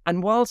it.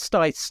 And whilst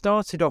I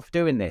started off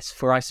doing this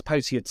for, I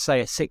suppose you'd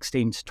say, a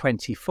 16 to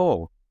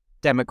 24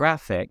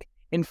 demographic,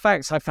 in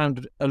fact, I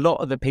found a lot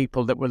of the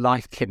people that were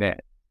liking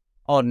it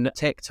on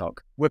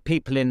TikTok were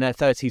people in their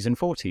 30s and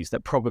 40s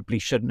that probably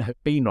shouldn't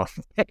have been on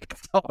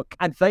TikTok.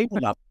 And they were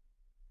loved.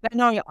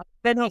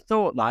 Then I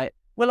thought, like,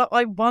 well,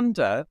 I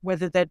wonder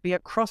whether there'd be a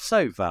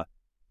crossover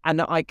and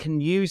that I can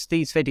use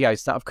these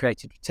videos that I've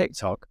created for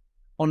TikTok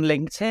on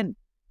LinkedIn.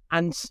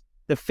 And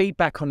the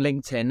feedback on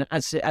LinkedIn,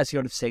 as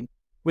you'll have seen,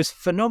 was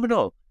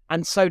phenomenal.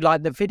 And so,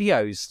 like, the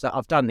videos that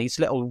I've done, these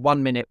little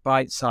 1 minute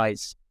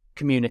bite-sized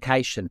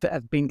communication that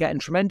have been getting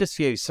tremendous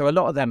views. So a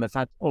lot of them have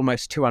had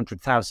almost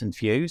 200,000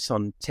 views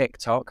on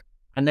TikTok.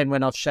 And then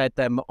when I've shared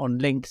them on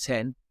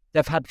LinkedIn,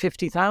 they've had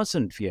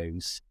 50,000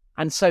 views.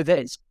 And so that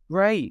it's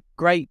great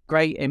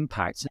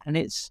impact. And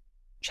it's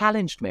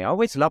challenged me. I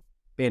always love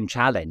being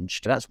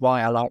challenged. That's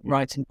why I like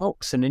writing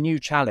books. And a new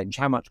challenge,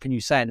 how much can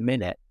you say in a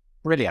minute?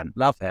 Brilliant.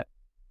 Love it.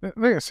 I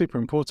think it's super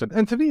important.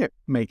 And to me, it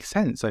makes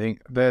sense. I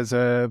think there's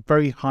a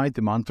very high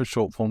demand for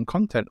short form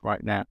content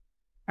right now.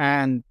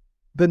 And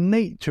the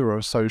nature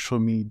of social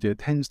media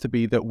tends to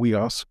be that we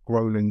are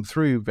scrolling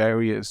through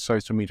various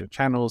social media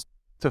channels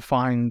to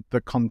find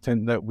the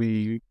content that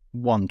we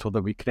want or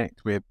that we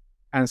connect with.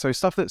 And so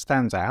stuff that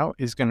stands out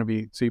is going to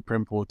be super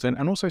important.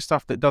 And also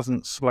stuff that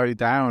doesn't slow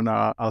down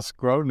our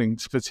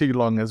scrolling for too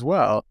long as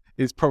well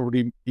is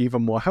probably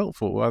even more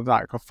helpful.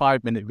 Like a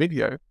 5-minute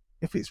video,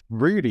 if it's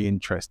really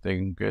interesting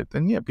and good,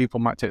 then yeah, people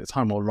might take the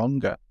time or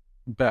longer.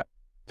 But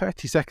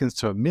 30 seconds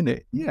to a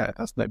minute, yeah,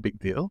 that's no big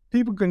deal.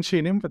 People can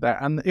tune in for that.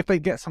 And if they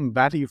get some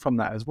value from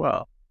that as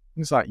well,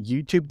 things like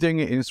YouTube doing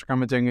it,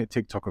 Instagram are doing it,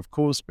 TikTok, of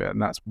course, but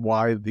and that's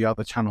why the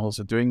other channels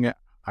are doing it.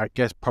 I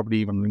guess probably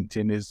even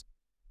LinkedIn is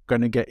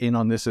going to get in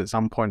on this at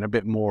some point a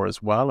bit more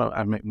as well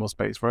and make more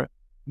space for it.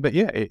 But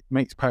yeah, it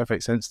makes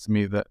perfect sense to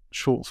me that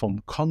short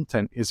form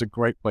content is a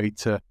great way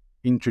to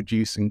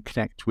introduce and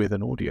connect with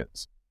an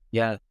audience.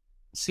 Yeah.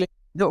 So,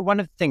 one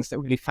of the things that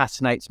really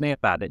fascinates me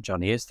about it,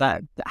 Johnny, is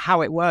that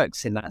how it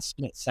works in that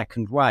split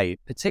second way,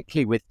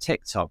 particularly with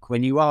TikTok,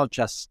 when you are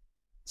just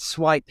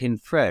swiping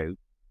through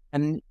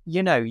and,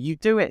 you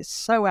do it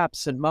so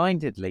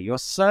absent-mindedly. You're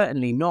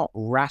certainly not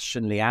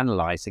rationally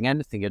analyzing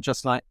anything. You're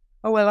just like,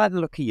 oh, well, I had a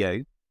look at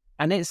you.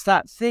 And it's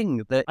that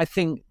thing that I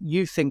think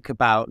you think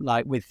about,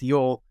 like with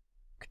your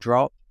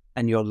drop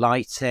and your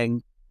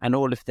lighting and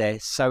all of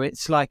this. So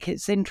it's like,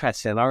 it's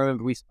interesting. I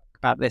remember we spoke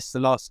about this the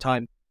last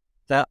time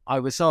that I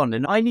was on,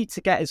 and I need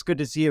to get as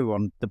good as you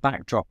on the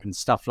backdrop and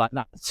stuff like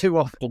that. Too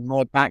often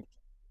my back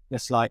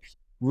just like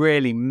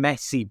really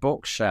messy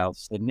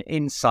bookshelves and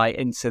insight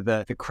into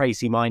the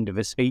crazy mind of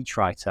a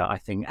speechwriter, I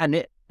think.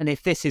 And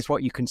if this is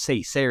what you can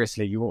see,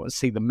 seriously, you ought to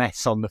see the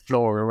mess on the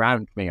floor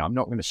around me. I'm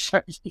not going to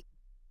show you.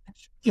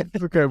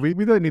 Okay, we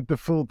don't need the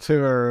full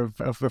tour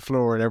of the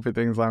floor and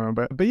everything, Simon.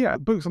 But yeah,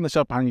 books on the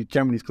shelf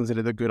generally is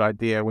considered a good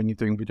idea when you're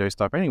doing video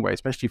stuff anyway,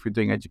 especially if you're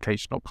doing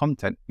educational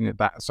content.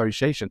 That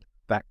association,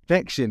 that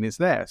connection is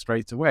there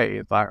straight away.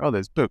 It's like, oh,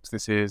 there's books.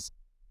 This is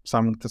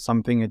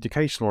something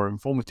educational or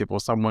informative, or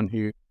someone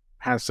who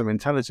has some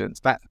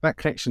intelligence. That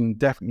connection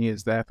definitely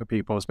is there for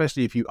people,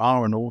 especially if you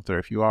are an author,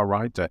 if you are a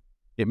writer.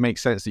 It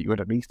makes sense that you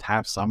would at least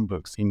have some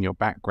books in your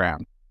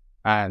background.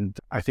 And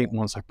I think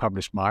once I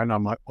published mine,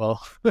 I'm like,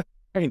 well,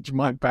 change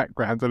my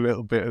background a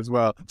little bit as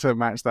well to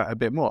match that a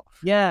bit more.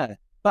 Yeah,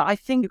 but I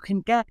think you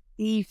can get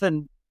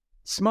even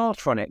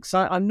smarter on it.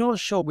 So I'm not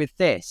sure with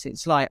this.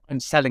 It's like I'm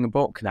selling a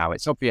book now.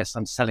 It's obvious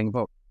I'm selling a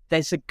book.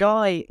 There's a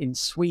guy in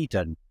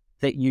Sweden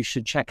that you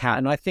should check out.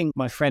 And I think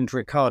my friend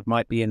Ricard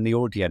might be in the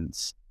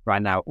audience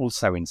right now,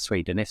 also in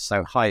Sweden. If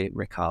so, hi,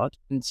 Ricard.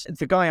 And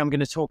the guy I'm going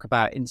to talk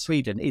about in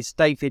Sweden is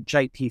David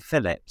J.P.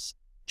 Phillips.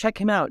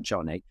 Check him out,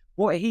 Johnny.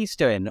 What he's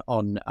doing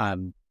on...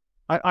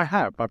 I've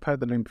heard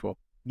the name before.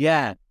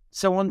 Yeah.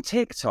 So on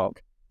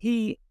TikTok,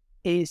 he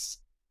is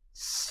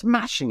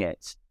smashing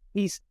it.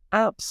 He's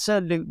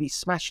absolutely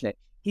smashing it.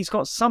 He's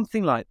got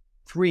something like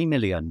 3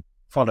 million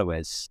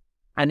followers,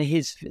 and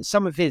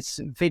some of his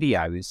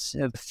videos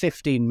have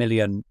 15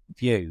 million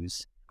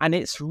views, and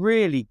it's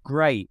really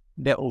great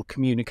little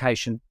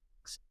communication.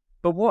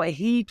 But what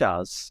he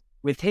does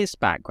with his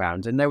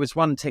background, and there was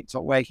one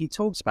TikTok where he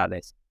talks about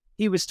this,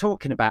 he was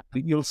talking about,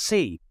 you'll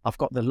see, I've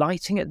got the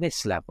lighting at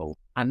this level,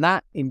 and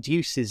that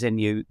induces in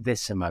you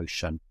this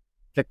emotion.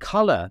 The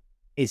color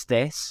is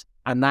this,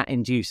 and that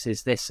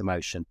induces this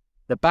emotion.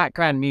 The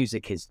background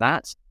music is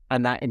that,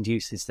 and that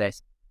induces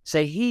this.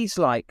 So he's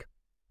like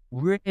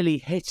really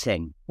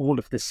hitting all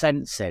of the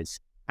senses.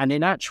 And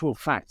in actual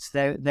fact,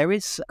 there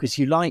is, because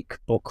you like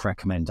book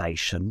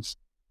recommendations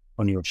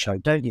on your show,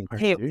 don't you?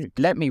 Here,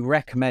 let me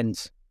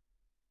recommend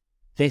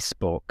this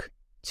book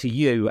to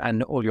you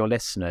and all your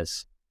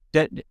listeners.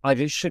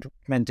 I should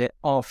recommend it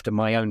after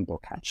my own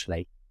book,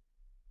 actually.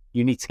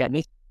 You need to get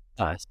this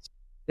first.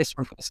 This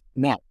one first.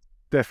 Now,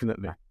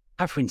 definitely.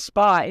 Have to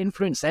inspire,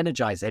 influence,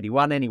 energize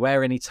anyone,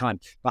 anywhere,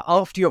 anytime. But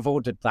after you've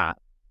ordered that,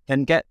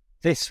 then get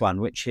this one,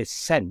 which is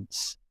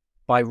Sense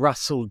by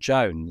Russell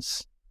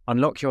Jones.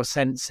 Unlock your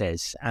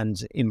senses and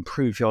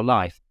improve your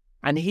life.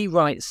 And he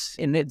writes,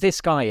 this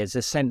guy is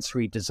a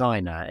sensory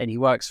designer, and he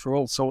works for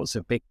all sorts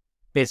of big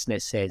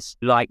businesses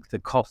like the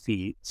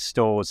coffee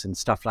stores and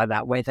stuff like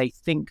that, where they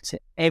think to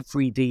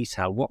every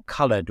detail, what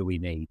color do we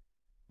need?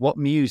 What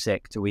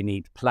music do we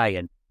need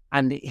playing?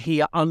 And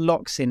he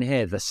unlocks in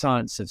here the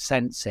science of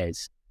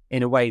senses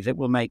in a way that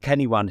will make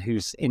anyone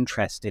who's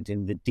interested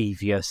in the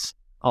devious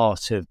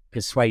art of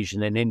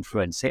persuasion and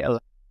influence, it'll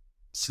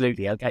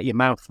get your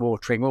mouth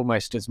watering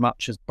almost as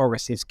much as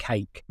Boris's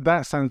cake.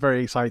 That sounds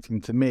very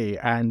exciting to me,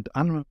 and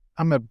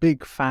I'm a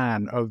big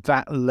fan of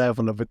that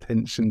level of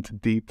attention to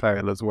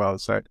detail as well.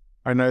 So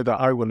I know that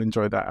I will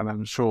enjoy that, and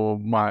I'm sure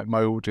my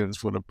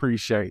audience will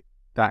appreciate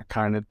that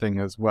kind of thing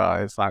as well.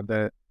 It's like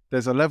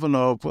there's a level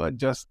of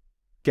just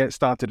get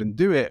started and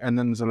do it, and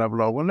then there's a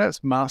level of, well,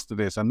 let's master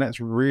this and let's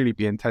really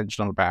be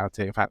intentional about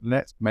it. In fact,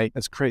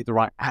 let's create the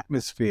right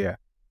atmosphere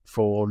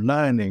for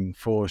learning,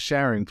 for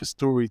sharing, for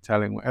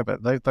storytelling, whatever.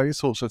 Those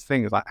sorts of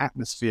things, like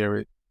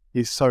atmosphere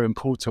is so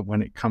important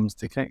when it comes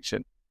to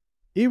connection.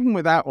 Even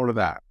without all of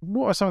that,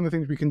 what are some of the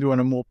things we can do on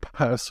a more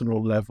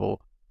personal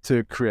level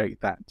to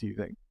create that, do you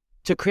think?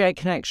 To create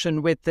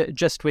connection with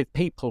just with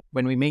people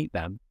when we meet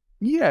them?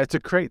 Yeah, to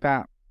create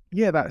that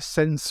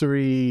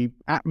sensory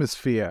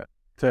atmosphere,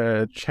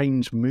 to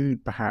change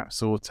mood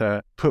perhaps, or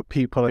to put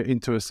people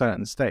into a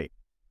certain state.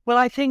 Well,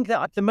 I think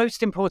that the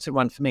most important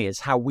one for me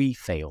is how we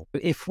feel.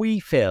 If we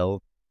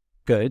feel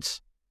good,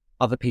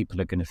 other people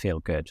are going to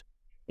feel good.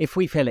 If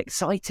we feel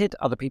excited,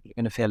 other people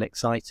are going to feel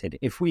excited.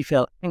 If we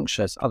feel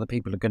anxious, other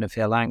people are going to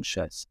feel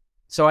anxious.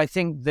 So I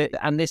think that,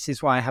 and this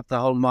is why I have the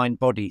whole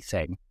mind-body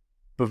thing,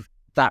 but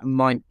that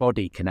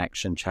mind-body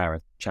connection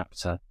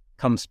chapter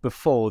comes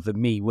before the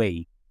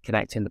me-we,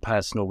 connecting the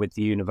personal with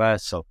the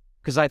universal.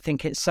 Because I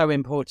think it's so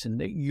important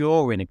that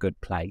you're in a good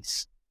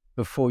place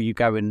before you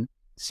go and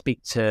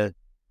speak to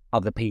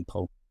other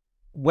people.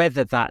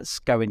 whether that's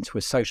going to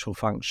a social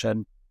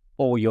function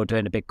or you're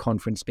doing a big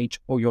conference speech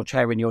or you're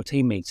chairing your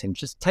team meeting,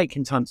 just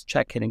taking time to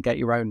check in and get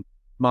your own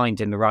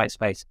mind in the right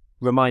space,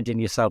 reminding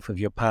yourself of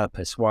your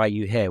purpose. Why are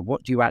you here?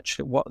 What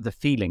are the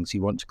feelings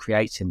you want to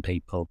create in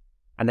people?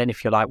 And then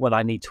if you're like, well,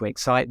 I need to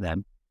excite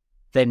them,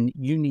 then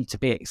you need to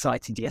be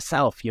excited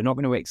yourself. You're not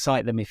going to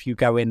excite them if you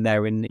go in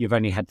there and you've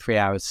only had 3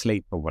 hours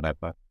sleep or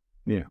whatever.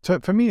 Yeah. So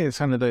for me, it's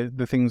kind of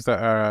the things that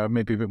are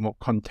maybe a bit more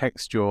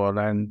contextual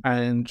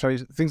and so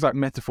things like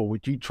metaphor,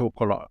 which you talk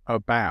a lot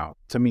about,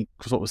 to me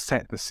sort of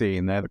set the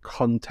scene. They're the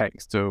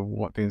context of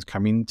what things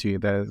come into.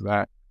 There's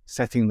that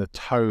setting the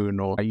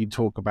tone, or you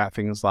talk about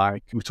things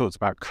like, we talked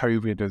about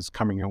COVID as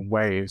coming in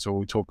waves, or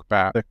we talk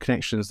about the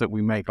connections that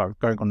we make, like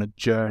going on a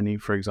journey,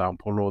 for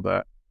example, or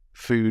the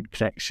food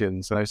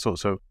connections, those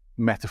sorts of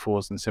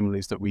metaphors and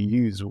similes that we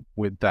use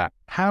with that.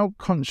 How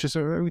conscious,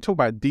 we talk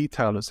about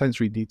detail and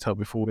sensory detail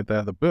before with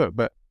the book,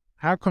 but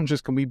how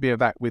conscious can we be of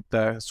that with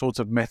the sorts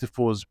of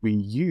metaphors we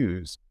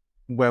use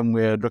when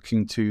we're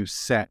looking to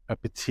set a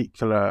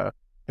particular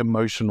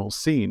emotional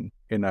scene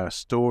in a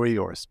story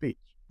or a speech?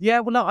 Yeah,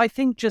 well, I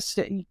think just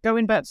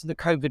going back to the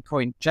COVID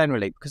point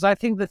generally, because I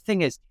think the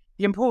thing is,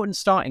 the important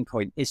starting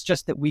point is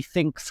just that we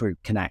think through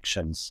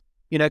connections.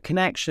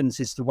 Connections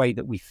is the way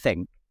that we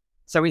think.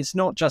 So it's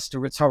not just a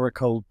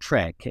rhetorical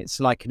trick. It's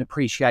like an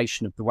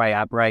appreciation of the way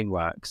our brain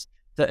works,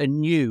 that a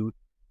new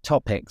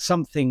topic,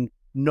 something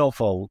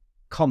novel,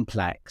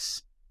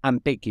 complex,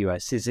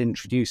 ambiguous is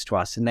introduced to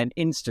us. And then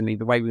instantly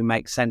the way we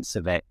make sense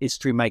of it is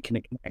through making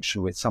a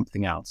connection with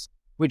something else,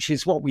 which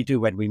is what we do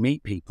when we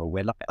meet people.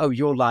 We're like, oh,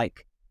 you're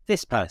like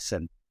this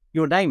person.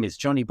 Your name is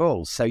Johnny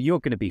Ball, so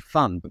you're going to be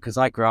fun because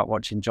I grew up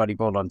watching Johnny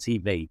Ball on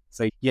TV.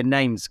 So your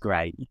name's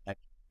great.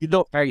 You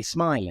look very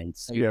smiling.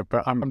 So yeah,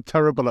 but I'm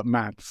terrible at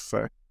maths,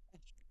 so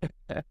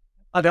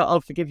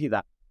I'll forgive you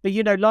that. But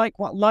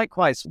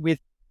likewise with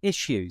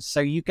issues.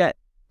 So you get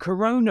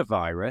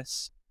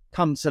coronavirus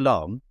comes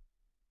along.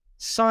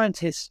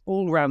 Scientists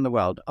all around the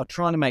world are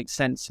trying to make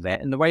sense of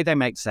it, and the way they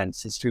make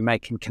sense is through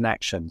making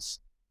connections.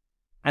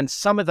 And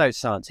some of those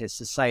scientists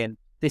are saying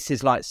this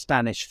is like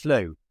Spanish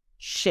flu.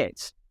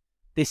 Shit,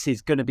 this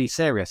is going to be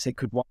serious. It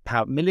could wipe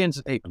out millions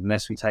of people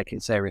unless we take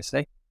it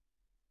seriously.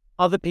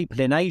 Other people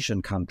in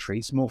Asian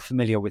countries more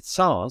familiar with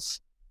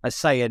SARS are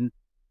saying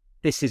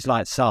this is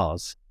like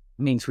SARS.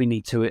 It means we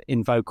need to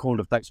invoke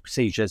all of those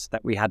procedures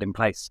that we had in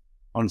place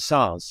on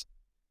SARS.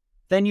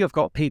 Then you've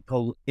got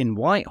people in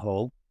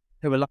Whitehall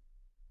who are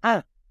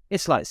like,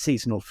 it's like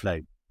seasonal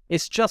flu.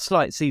 It's just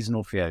like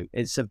seasonal flu.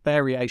 It's a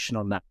variation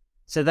on that.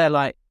 So they're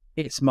like,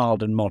 it's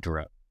mild and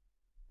moderate.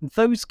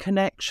 Those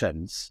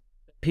connections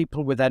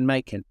people were then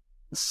making,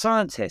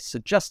 scientists are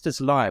just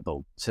as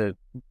liable to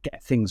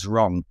get things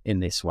wrong in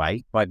this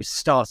way by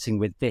starting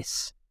with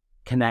this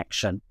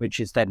connection, which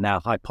is then now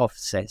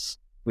hypothesis,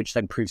 which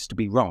then proves to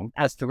be wrong,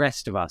 as the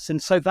rest of us.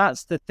 And so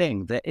that's the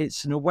thing, that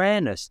it's an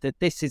awareness that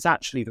this is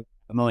actually the way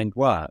the mind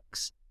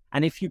works.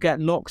 And if you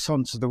get locked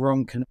onto the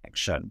wrong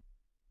connection,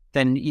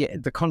 then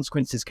the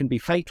consequences can be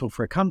fatal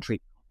for a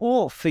country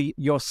or for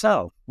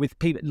yourself, with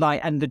people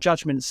and the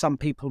judgments some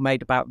people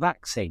made about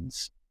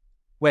vaccines,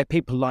 where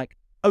people like,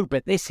 oh,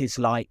 but this is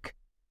like,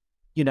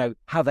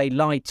 how they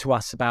lied to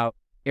us about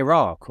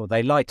Iraq, or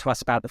they lied to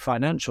us about the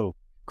financial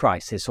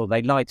crisis, or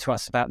they lied to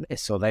us about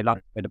this, or they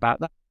lied about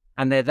that.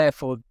 And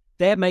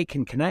they're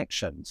making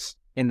connections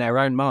in their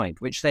own mind,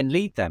 which then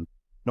lead them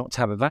not to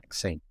have a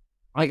vaccine.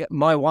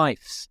 My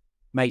wife's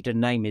maiden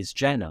name is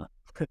Jenna.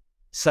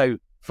 So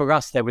for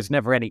us, there was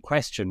never any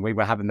question we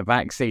were having the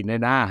vaccine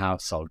in our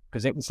household,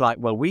 because it was like,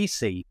 well, we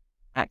see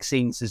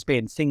vaccines as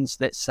being things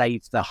that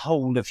save the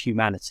whole of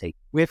humanity.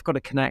 We've got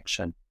a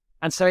connection.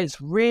 And so it's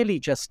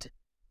really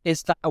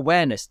is that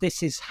awareness.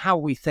 This is how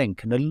we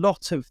think. And a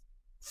lot of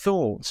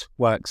thought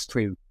works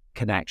through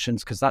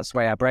connections, because that's the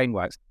way our brain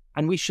works.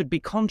 And we should be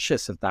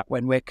conscious of that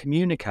when we're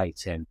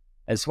communicating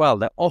as well.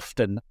 That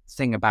often the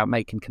thing about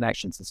making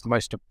connections is the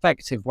most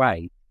effective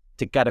way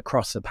to get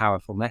across a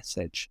powerful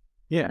message.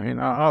 Yeah, I mean,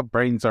 our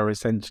brains are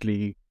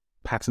essentially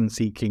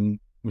pattern-seeking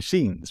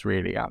machines,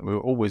 really. We're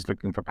always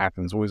looking for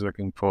patterns, always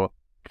looking for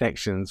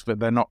connections, but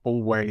they're not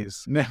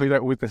always, we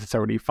don't always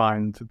necessarily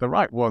find the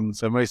right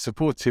ones, the most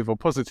supportive or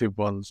positive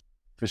ones,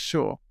 for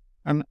sure.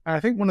 And I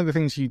think one of the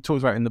things you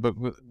talked about in the book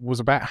was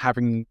about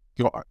having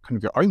your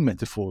own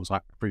metaphors,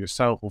 like for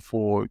yourself or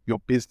for your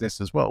business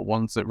as well,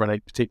 ones that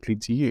relate particularly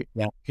to you.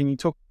 Yeah. Can you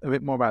talk a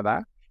bit more about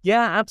that?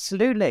 Yeah,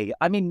 absolutely.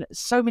 I mean,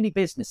 so many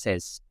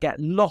businesses get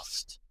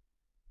lost,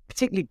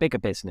 particularly bigger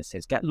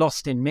businesses, get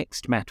lost in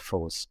mixed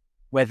metaphors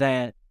where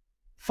they're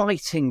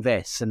fighting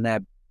this and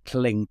they're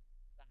killing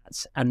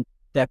that, and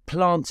they're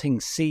planting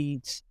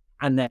seeds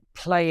and they're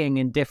playing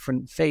in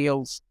different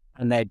fields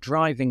and they're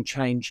driving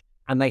change,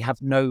 and they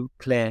have no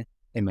clear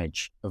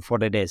image of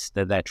what it is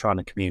that they're trying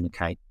to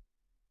communicate.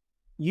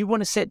 You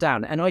want to sit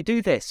down, and I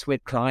do this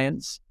with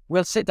clients.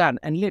 We'll sit down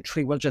and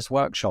literally we'll just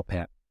workshop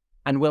it,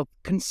 and we'll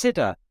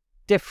consider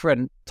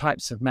different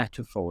types of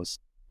metaphors,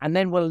 and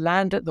then we'll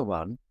land at the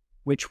one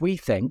which we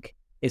think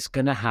is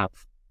going to have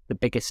the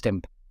biggest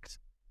impact.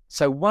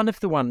 So one of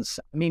the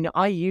ones, I mean,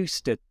 I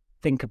used to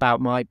think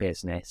about my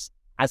business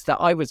as that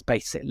I was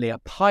basically a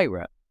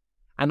pirate,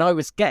 and I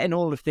was getting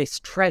all of this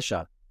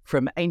treasure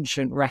from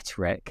ancient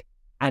rhetoric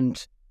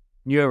and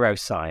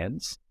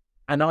neuroscience,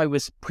 and I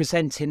was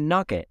presenting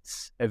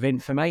nuggets of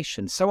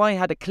information. So I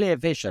had a clear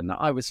vision that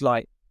I was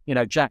like,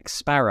 Jack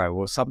Sparrow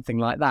or something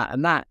like that.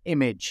 And that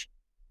image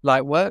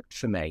worked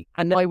for me.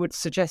 And I would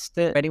suggest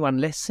that anyone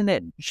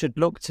listening should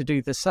look to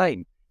do the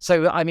same.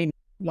 So, I mean,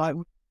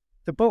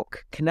 the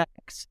book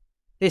connects.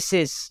 This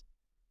is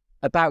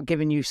about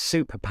giving you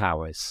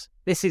superpowers.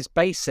 This is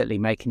basically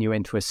making you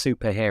into a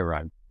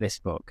superhero, this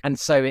book. And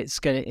so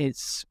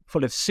it's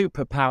full of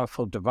super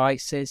powerful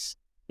devices.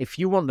 If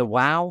you want the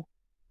wow,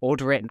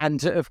 order it.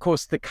 And of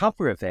course, the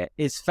cover of it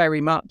is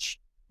very much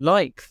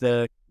like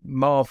the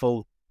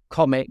Marvel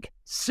comic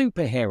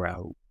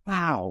superhero.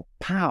 Wow,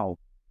 pow.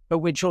 But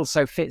which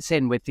also fits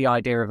in with the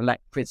idea of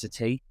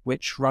electricity,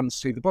 which runs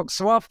through the book.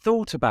 So I've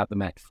thought about the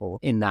metaphor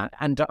in that,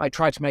 and I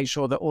try to make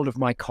sure that all of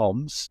my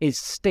comms is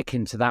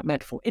sticking to that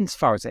metaphor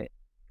insofar as it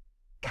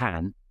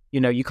can.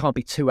 You can't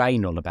be too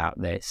anal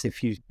about this.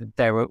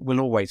 There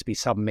will always be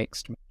some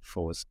mixed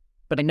metaphors.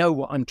 But I know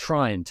what I'm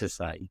trying to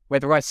say.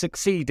 Whether I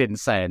succeed in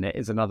saying it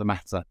is another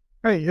matter.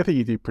 Hey, I think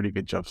you do a pretty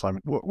good job,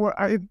 Simon.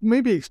 It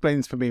maybe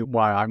explains for me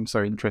why I'm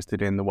so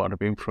interested in the world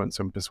of influence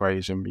and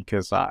persuasion,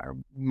 because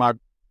my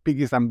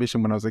biggest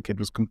ambition when I was a kid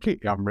was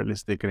completely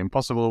unrealistic and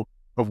impossible,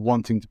 of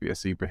wanting to be a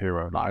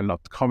superhero. I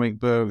loved comic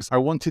books. I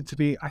wanted to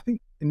be, I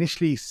think,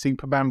 initially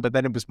Superman, but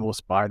then it was more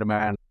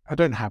Spider-Man. I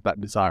don't have that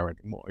desire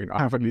anymore. I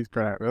have at least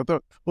grown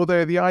out.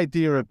 Although the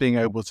idea of being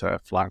able to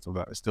fly to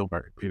that is still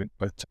very appealing.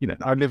 But,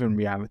 I live in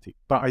reality.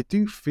 But I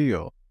do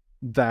feel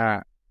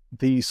that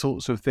these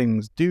sorts of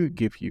things do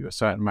give you a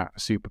certain amount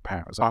of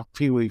superpowers. I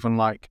feel even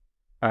like,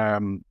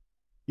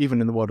 even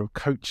in the world of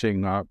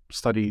coaching, I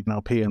studied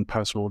NLP and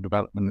personal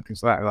development and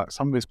things like that. Like,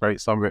 some of it's great,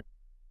 some of it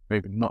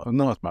maybe not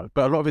as much,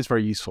 but a lot of it's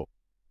very useful.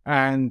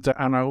 And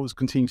I always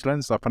continue to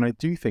learn stuff. And I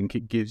do think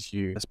it gives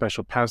you a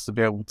special powers to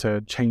be able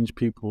to change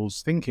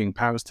people's thinking,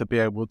 powers to be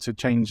able to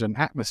change an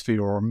atmosphere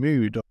or a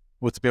mood,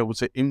 or to be able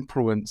to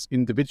influence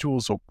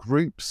individuals or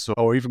groups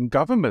or even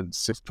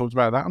governments. I've talked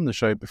about that on the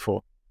show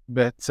before.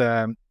 But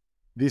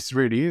this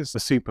really is a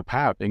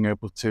superpower, being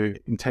able to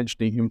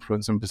intentionally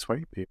influence and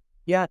persuade people.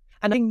 Yeah.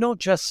 And I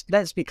think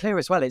let's be clear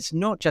as well, it's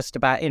not just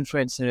about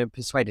influencing and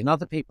persuading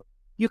other people.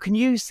 You can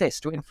use this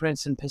to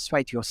influence and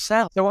persuade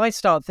yourself. So I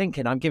start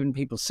thinking I'm giving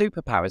people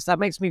superpowers. That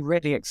makes me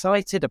really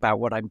excited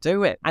about what I'm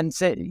doing. And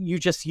so you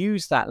just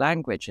use that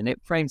language and it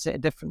frames it a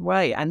different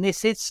way. And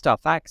this is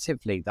stuff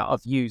actively that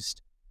I've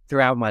used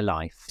throughout my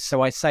life.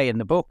 So I say in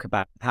the book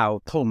about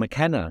how Paul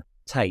McKenna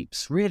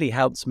tapes really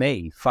helped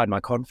me find my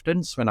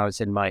confidence when I was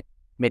in my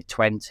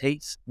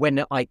mid-20s.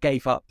 When I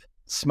gave up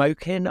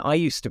smoking, I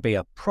used to be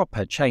a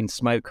proper chain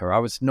smoker. I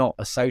was not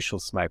a social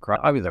smoker.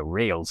 I was a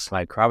real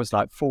smoker. I was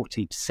like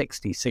 40 to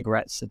 60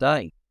 cigarettes a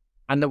day.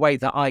 And the way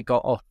that I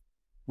got off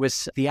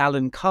was the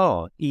Alan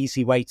Carr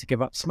easy way to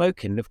give up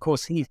smoking. Of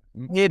course, Me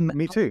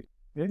too.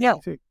 Yeah.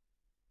 Me too.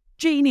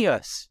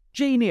 Genius.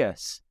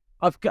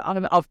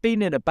 I've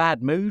been in a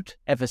bad mood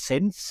ever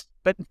since.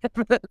 But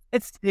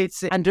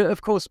it's and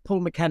of course,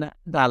 Paul McKenna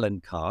and Alan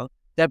Carr,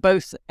 they're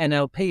both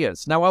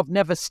NLPers. Now, I've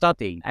never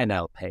studied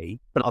NLP,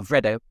 but I've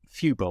read a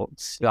few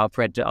books. I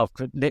think I've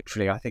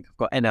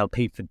got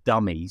NLP for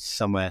Dummies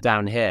somewhere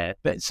down here.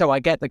 But so I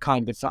get the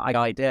kind of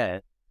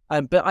idea.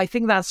 But I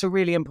think that's a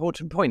really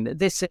important point.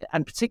 This,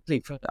 and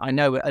particularly I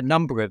know a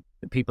number of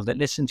the people that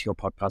listen to your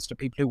podcast are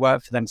people who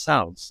work for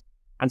themselves.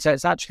 And so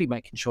it's actually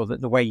making sure that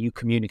the way you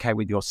communicate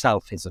with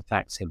yourself is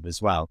effective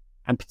as well.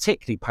 And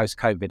particularly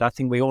post-COVID, I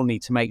think we all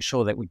need to make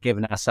sure that we're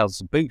giving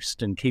ourselves a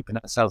boost and keeping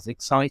ourselves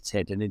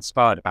excited and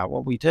inspired about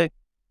what we do.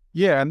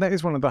 Yeah, and that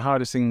is one of the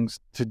hardest things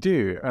to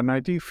do. And I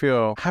do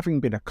feel,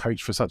 having been a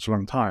coach for such a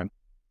long time,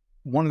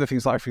 one of the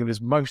things that I feel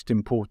is most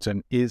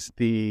important is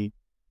the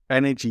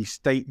energy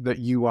state that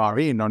you are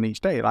in on each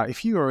day. Like,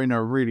 if you are in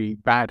a really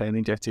bad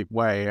energetic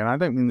way, and I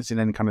don't mean this in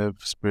any kind of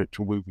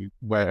spiritual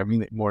way, I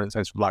mean it more in the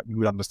sense of, like, you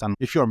would understand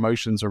if your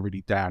emotions are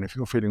really down, if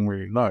you're feeling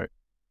really low,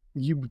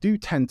 you do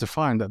tend to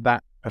find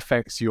that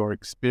affects your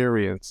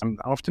experience and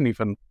often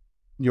even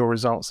your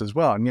results as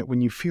well. And yet when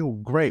you feel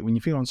great, when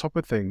you feel on top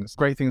of things,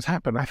 great things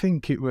happen. I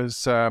think it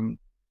was, I'm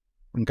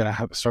going to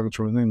have a struggle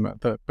to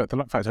remember, but the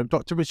luck factor,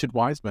 Dr. Richard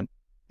Wiseman,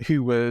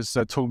 who was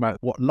talking about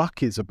what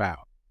luck is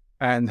about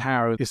and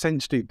how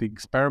essentially the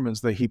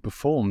experiments that he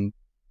performed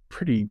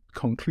pretty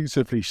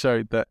conclusively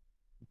showed that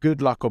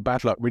good luck or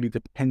bad luck really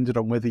depended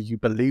on whether you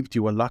believed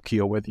you were lucky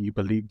or whether you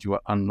believed you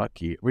were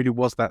unlucky. It really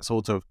was that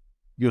sort of,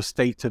 your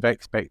state of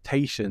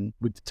expectation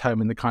would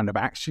determine the kind of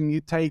action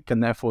you'd take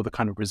and therefore the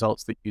kind of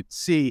results that you'd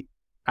see.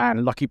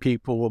 And lucky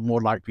people were more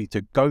likely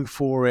to go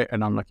for it,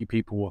 and unlucky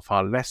people were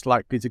far less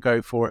likely to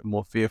go for it,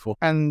 more fearful.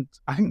 And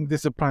I think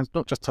this applies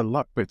not just to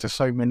luck, but to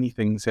so many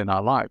things in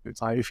our life.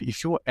 It's like,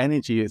 if your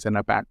energy is in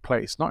a bad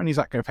place, not only is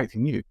that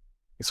affecting you,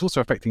 it's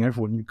also affecting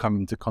everyone you come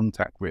into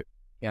contact with.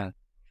 Yeah.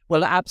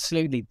 Well,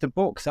 absolutely. The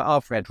book that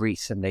I've read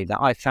recently that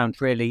I found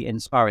really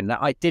inspiring, that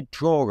I did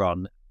draw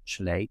on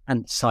actually,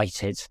 and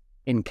cited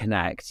in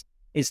Connect,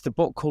 is the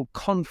book called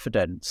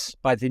Confidence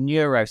by the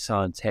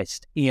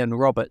neuroscientist Ian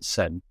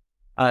Robertson.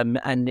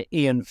 And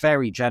Ian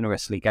very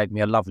generously gave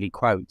me a lovely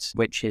quote,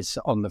 which is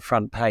on the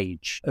front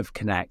page of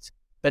Connect.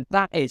 But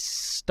that is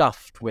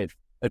stuffed with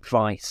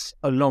advice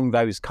along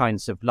those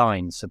kinds of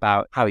lines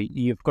about how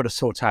you've got to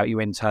sort out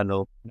your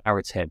internal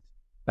narrative,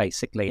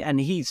 basically. And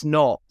he's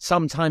not,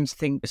 sometimes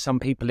think some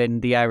people in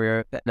the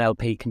area of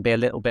NLP can be a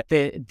little bit,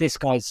 this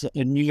guy's a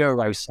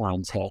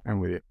neuroscientist. I'm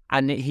with you.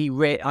 And he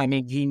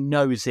really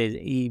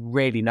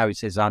knows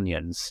his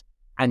onions.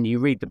 And you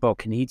read the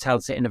book and he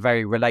tells it in a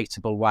very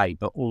relatable way,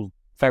 but all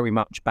very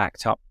much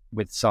backed up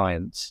with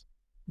science.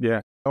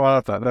 Yeah. Oh, I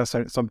love that. That's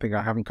something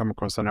I haven't come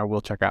across, and I will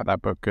check out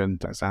that book, and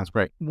that sounds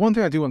great. One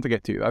thing I do want to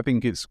get to, I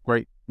think it's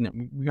great,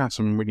 we have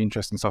some really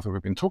interesting stuff that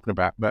we've been talking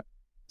about, but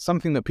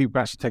something that people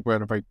actually take away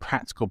on a very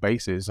practical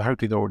basis.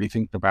 Hopefully they're already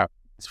thinking about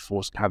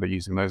how they're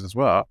using those as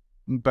well.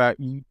 But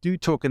you do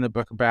talk in the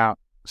book about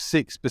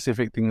 6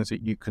 specific things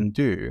that you can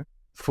do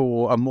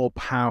for a more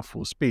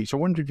powerful speech. I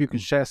wonder if you can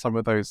share some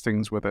of those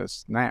things with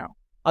us now.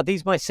 Are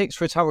these my 6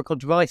 rhetorical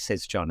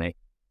devices, Johnny?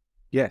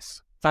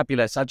 Yes.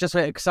 Fabulous. I just,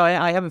 because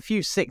I have a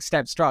few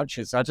 6-step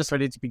structures. So I just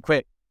wanted to be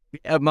quick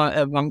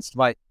amongst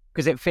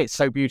because it fits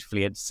so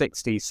beautifully in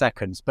 60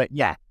 seconds. But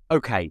yeah,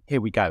 okay,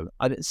 here we go.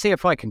 I'll see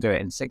if I can do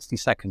it in 60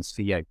 seconds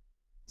for you.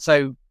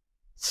 So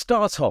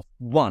start off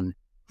 1,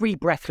 3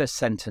 breathless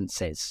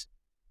sentences.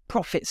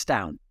 Profits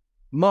down,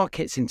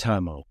 markets in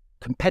turmoil,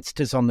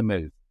 competitors on the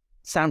move.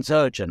 Sounds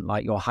urgent,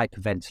 like you're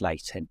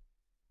hyperventilating.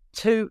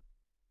 2,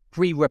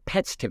 3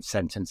 repetitive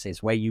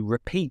sentences where you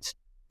repeat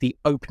the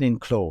opening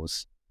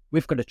clause.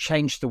 We've got to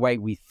change the way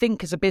we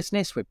think as a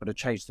business. We've got to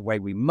change the way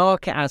we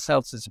market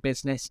ourselves as a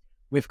business.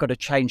 We've got to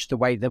change the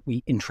way that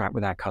we interact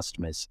with our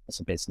customers as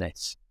a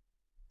business.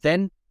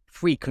 Then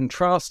 3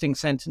 contrasting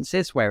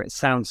sentences where it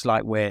sounds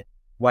like we're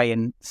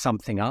weighing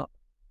something up.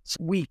 So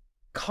we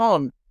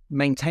can't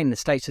maintain the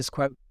status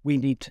quo. We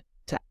need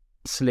to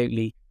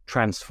absolutely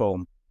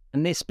transform.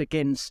 And this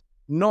begins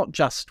not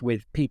just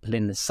with people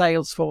in the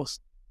sales force,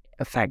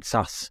 it affects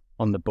us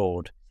on the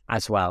board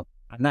as well.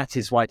 And that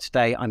is why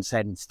today I'm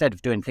saying instead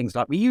of doing things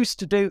like we used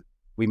to do,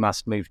 we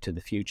must move to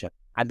the future.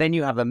 And then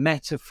you have a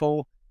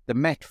metaphor. The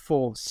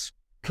metaphor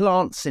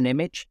plants an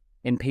image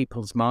in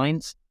people's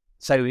minds.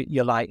 So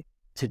you're like,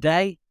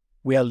 today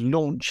we are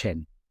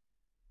launching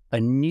a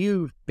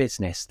new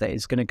business that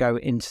is going to go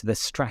into the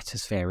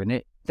stratosphere in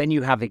it. Then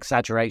you have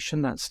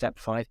exaggeration, that's step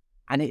 5.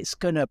 And it's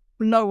going to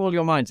blow all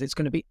your minds. It's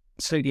going to be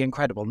absolutely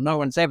incredible. No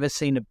one's ever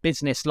seen a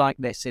business like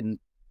this in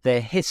the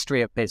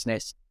history of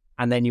business.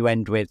 And then you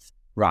end with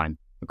rhyme,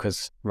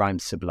 because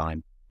rhyme's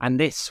sublime. And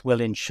this will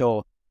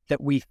ensure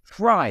that we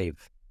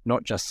thrive,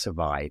 not just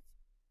survive.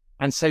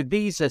 And so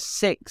these are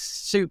 6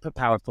 super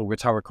powerful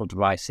rhetorical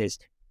devices.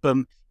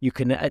 Boom, you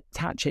can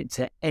attach it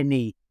to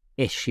any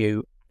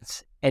issue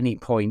at any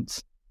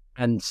point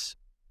and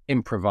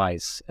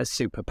improvise a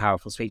super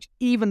powerful speech.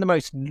 Even the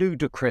most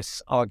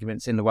ludicrous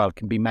arguments in the world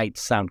can be made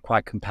to sound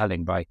quite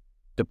compelling by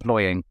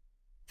deploying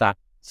that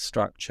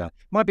structure.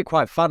 Might be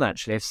quite fun,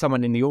 actually, if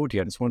someone in the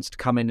audience wants to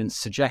come in and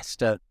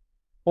suggest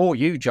or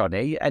you,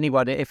 Johnny,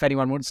 if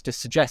anyone wants to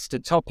suggest a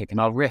topic, and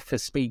I'll riff a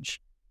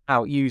speech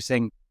out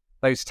using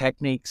those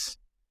techniques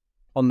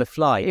on the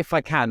fly. If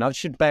I can, I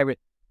should bear it,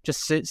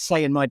 just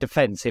say in my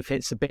defense, if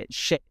it's a bit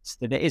shit,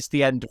 then it is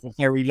the end of a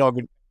very long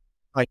and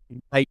I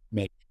can take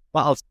me.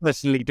 But I'll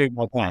certainly do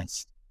my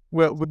best.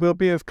 Well, we'll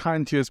be as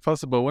kind to you as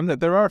possible. And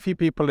there are a few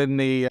people in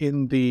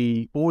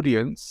the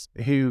audience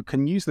who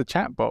can use the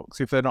chat box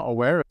if they're not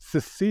aware.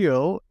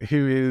 Cecile,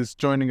 who is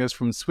joining us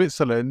from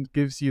Switzerland,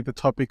 gives you the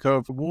topic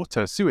of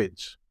water,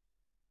 sewage.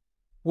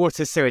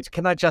 Water, sewage.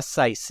 Can I just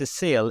say,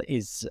 Cecile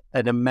is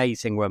an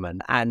amazing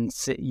woman, and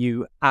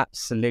you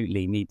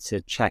absolutely need to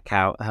check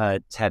out her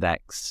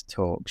TEDx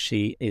talk.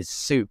 She is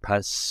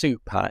super,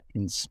 super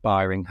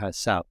inspiring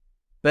herself.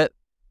 But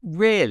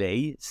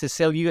really,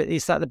 Cecile,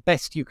 is that the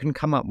best you can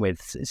come up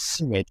with?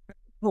 Sewage.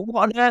 But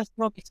what on earth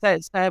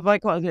have I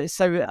got?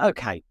 So,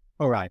 okay,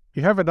 all right.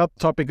 You have another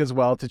topic as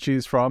well to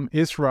choose from.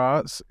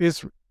 Isra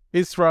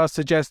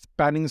suggests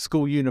banning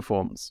school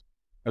uniforms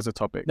as a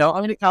topic. No,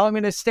 I'm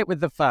going to stick with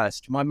the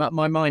first. My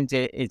mind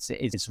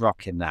is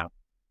rocking now.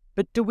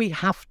 But do we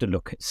have to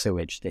look at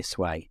sewage this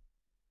way?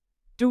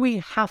 Do we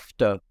have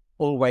to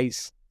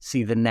always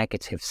see the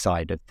negative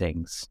side of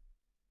things?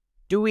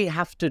 Do we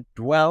have to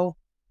dwell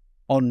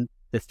on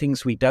the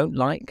things we don't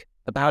like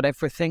about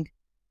everything?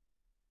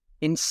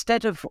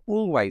 Instead of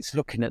always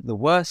looking at the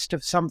worst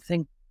of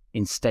something,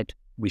 instead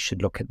we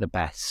should look at the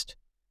best.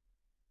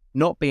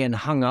 Not being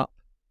hung up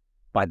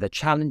by the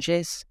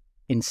challenges,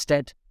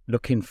 instead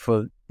looking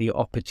for the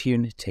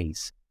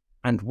opportunities.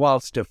 And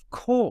whilst, of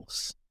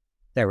course,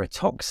 there are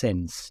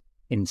toxins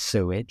in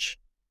sewage,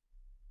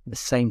 at the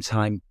same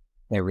time,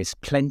 there is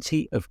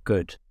plenty of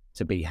good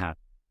to be had.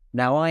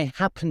 Now, I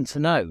happen to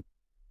know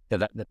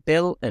that at the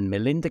Bill and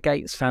Melinda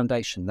Gates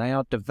Foundation, they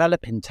are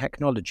developing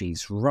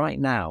technologies right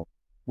now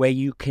where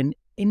you can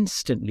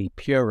instantly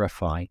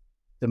purify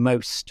the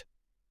most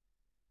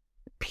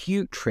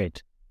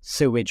putrid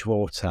sewage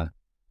water.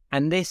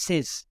 And this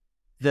is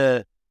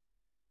the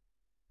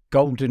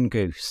golden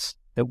goose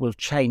that will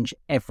change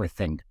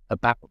everything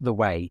about the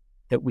way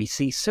that we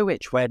see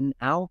sewage, when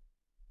now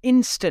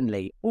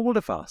instantly all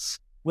of us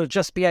will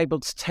just be able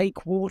to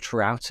take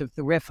water out of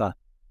the river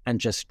and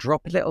just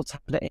drop a little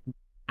tablet in,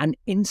 and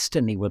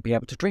instantly we'll be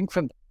able to drink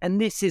from it. And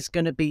this is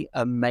going to be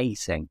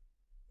amazing.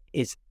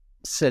 It's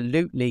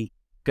absolutely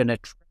going to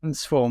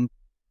transform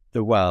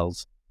the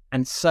world.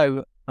 And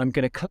so I'm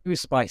going to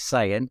close by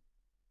saying,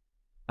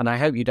 and I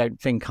hope you don't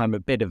think I'm a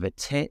bit of a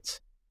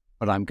tit,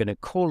 but I'm going to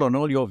call on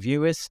all your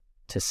viewers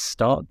to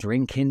start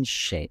drinking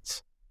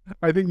shit.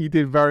 I think you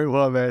did very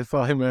well there,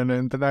 Simon,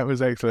 and that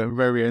was excellent,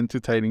 very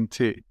entertaining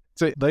too.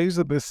 So those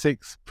are the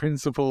 6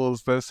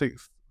 principles, the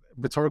 6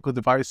 rhetorical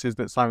devices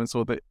that Simon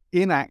saw that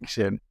in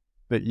action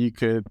that you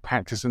could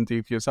practice and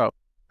do for yourself.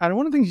 And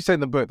one of the things you say in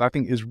the book that I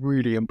think is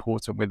really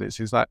important with this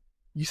is that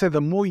you say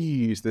the more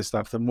you use this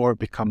stuff, the more it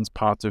becomes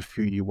part of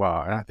who you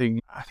are.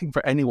 And I think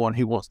for anyone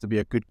who wants to be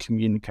a good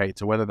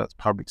communicator, whether that's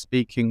public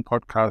speaking,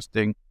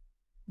 podcasting,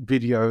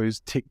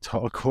 videos,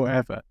 TikTok,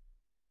 whatever,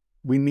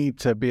 we need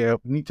to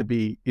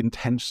be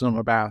intentional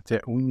about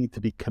it. We need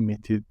to be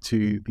committed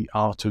to the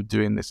art of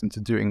doing this and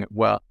to doing it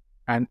well,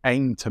 and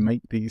aim to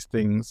make these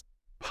things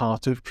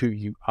part of who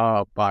you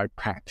are by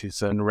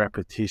practice and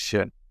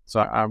repetition. So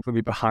I'm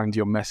really behind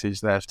your message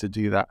there to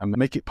do that and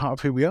make it part of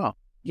who we are.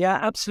 Yeah,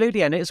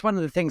 absolutely. And it's one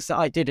of the things that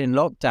I did in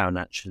lockdown,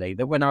 actually,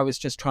 that when I was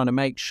just trying to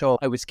make sure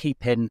I was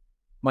keeping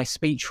my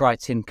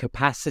speechwriting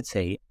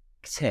capacity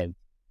active,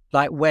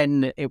 like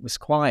when it was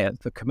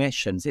quiet for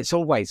commissions, it's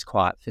always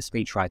quiet for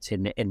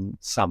speechwriting in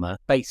summer.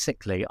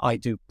 Basically, I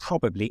do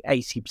probably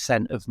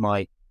 80% of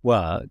my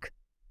work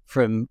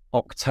from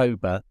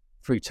October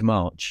through to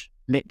March.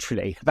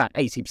 Literally, about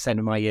 80%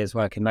 of my year's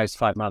work in those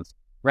 5 months.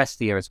 Rest of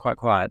the year is quite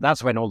quiet.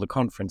 That's when all the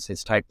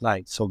conferences take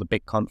place, all the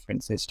big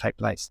conferences take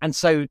place. And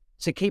so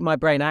to keep my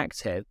brain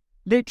active,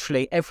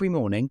 literally every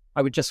morning,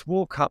 I would just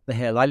walk up the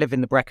hill. I live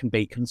in the Brecon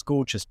Beacons,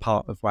 gorgeous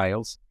part of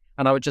Wales.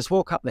 And I would just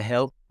walk up the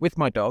hill with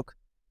my dog,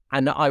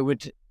 and I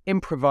would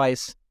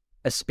improvise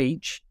a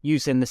speech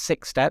using the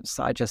 6 steps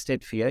that I just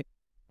did for you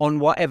on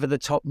whatever the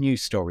top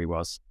news story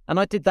was. And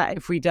I did that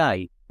every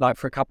day, like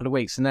for a couple of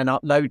weeks, and then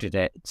uploaded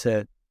it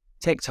to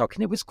TikTok.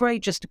 And it was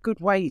great, just a good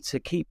way to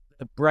keep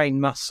the brain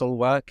muscle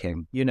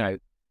working,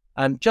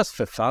 just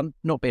for fun,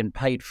 not being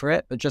paid for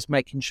it, but just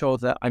making sure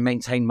that I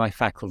maintain my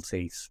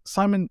faculties.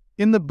 Simon,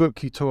 in the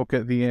book you talk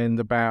at the end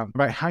about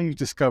how you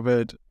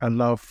discovered a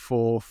love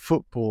for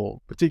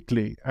football,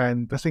 particularly.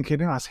 And I was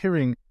thinking, I was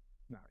hearing,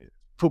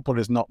 football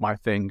is not my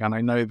thing. And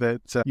I know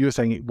that you were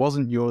saying it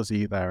wasn't yours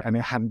either, and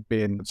it hadn't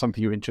been something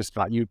you were interested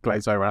in, like you'd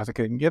glaze over. I was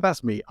thinking, yeah,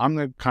 that's me. I'm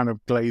going to kind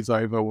of glaze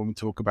over when we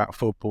talk about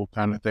football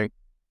kind of thing.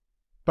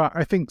 But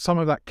I think some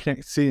of that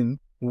connects in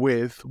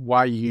with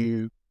why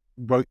you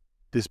wrote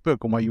this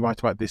book and why you write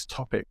about this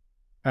topic.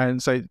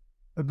 And so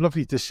I'd love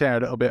you to share a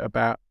little bit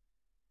about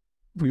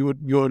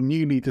your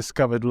newly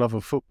discovered love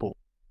of football.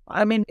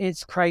 I mean,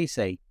 it's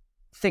crazy.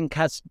 I think,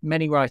 as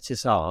many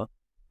writers are,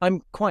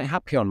 I'm quite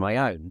happy on my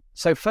own.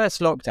 So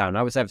first lockdown,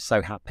 I was ever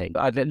so happy.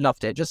 I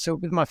loved it, just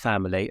with my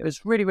family. It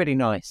was really, really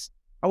nice.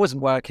 I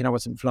wasn't working. I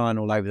wasn't flying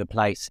all over the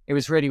place. It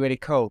was really, really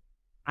cool.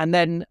 And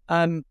then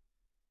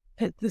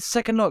the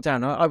second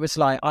lockdown,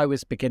 I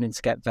was beginning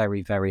to get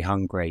very, very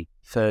hungry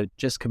for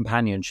just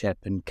companionship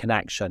and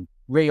connection,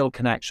 real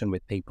connection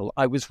with people.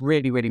 I was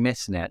really, really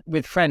missing it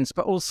with friends,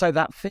 but also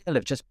that feel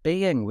of just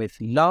being with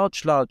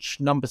large, large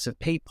numbers of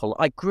people.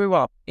 I grew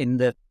up in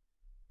the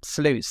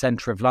absolute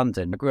centre of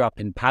London. I grew up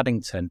in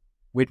Paddington.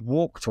 We'd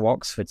walk to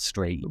Oxford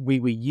Street. We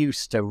were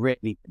used to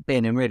really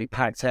being in really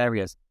packed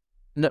areas.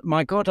 And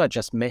my God, I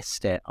just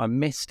missed it. I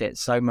missed it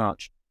so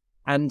much.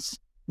 And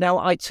now,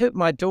 I took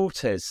my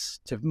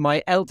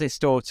my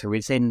eldest daughter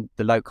is in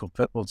the local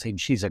football team.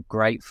 She's a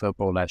great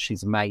footballer.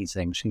 She's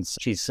amazing.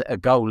 She's a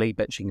goalie,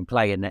 but she can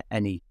play in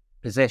any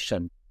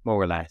position,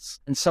 more or less.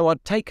 And so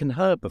I'd taken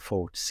her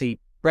before to see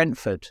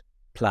Brentford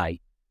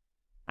play.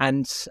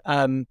 And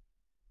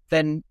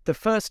then the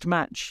first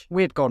match,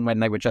 we had gone when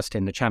they were just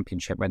in the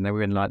Championship, when they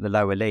were in like the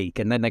lower league,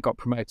 and then they got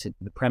promoted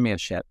to the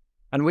Premiership.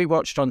 And we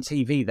watched on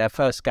TV their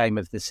first game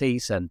of the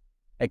season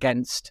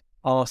against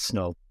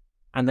Arsenal.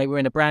 And they were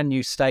in a brand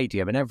new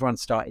stadium, and everyone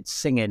started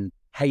singing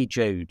Hey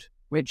Jude,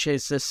 which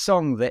is a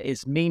song that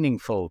is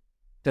meaningful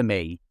for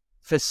me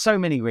for so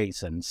many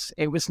reasons.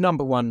 It was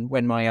number one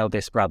when my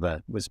eldest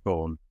brother was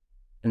born.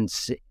 And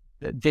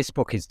this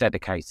book is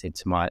dedicated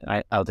to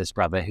my eldest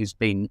brother, who's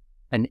been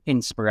an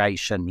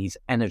inspiration. He's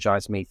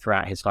energized me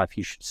throughout his life.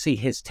 You should see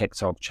his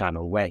TikTok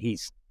channel where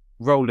he's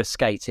roller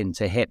skating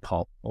to hip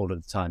hop all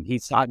of the time.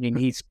 He's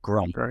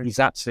great. He's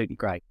absolutely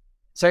great.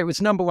 So it was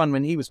number one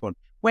when he was born.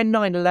 When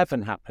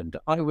 9/11 happened,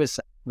 I was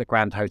at the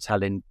Grand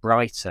Hotel in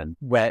Brighton,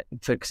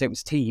 because it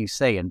was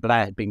TUC and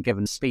Blair had been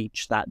given a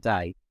speech that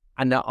day.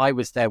 And I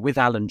was there with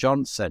Alan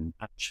Johnson,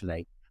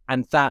 actually.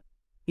 And that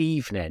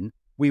evening,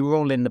 we were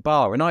all in the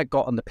bar, and I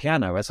got on the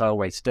piano, as I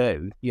always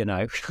do,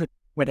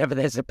 Whenever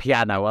there's a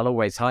piano, I'll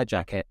always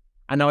hijack it.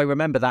 And I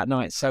remember that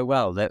night so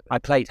well that I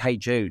played Hey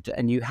Jude,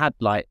 and you had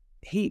like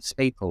heaps of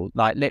people,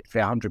 like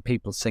literally 100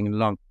 people singing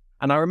along.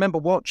 And I remember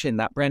watching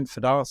that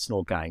Brentford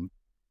Arsenal game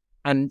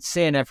and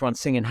seeing everyone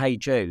singing Hey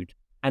Jude.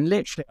 And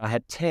literally I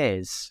had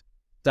tears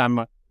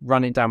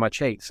running down my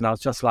cheeks. And I was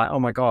just like, oh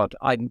my God,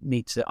 I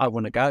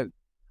want to go.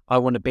 I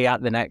want to be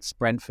at the next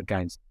Brentford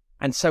games.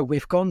 And so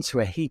we've gone to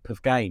a heap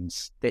of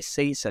games this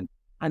season.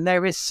 And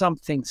there is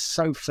something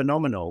so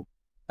phenomenal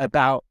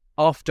about,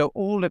 after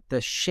all of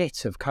the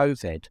shit of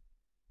COVID,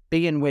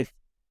 being with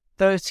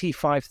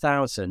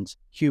 35,000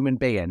 human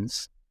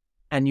beings,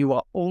 and you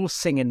are all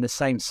singing the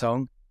same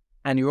song,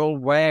 and you're all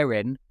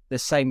wearing the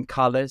same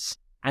colours,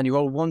 and you're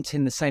all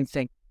wanting the same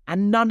thing.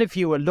 And none of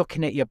you are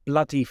looking at your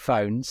bloody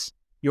phones.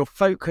 You're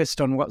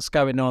focused on what's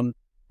going on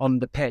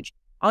the pitch.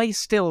 I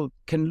still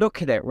can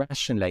look at it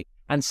rationally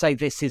and say,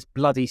 this is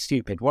bloody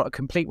stupid. What a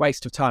complete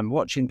waste of time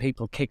watching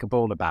people kick a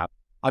ball about.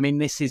 I mean,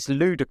 this is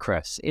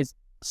ludicrous. It's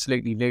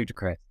absolutely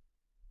ludicrous.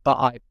 But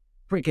I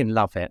friggin'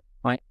 love it.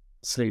 I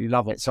absolutely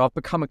love it. So I've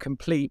become a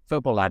complete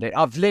football addict.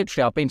 I've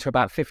been to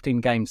about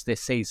 15 games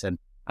this season,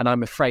 and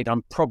I'm afraid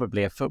I'm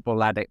probably a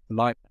football addict for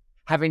life.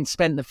 Having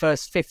spent the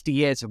first 50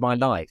 years of my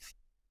life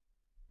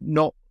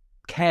not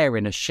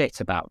caring a shit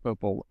about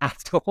football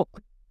at all.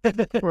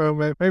 Well,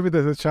 maybe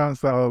there's a chance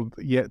that I'll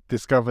yet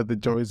discover the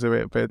joys of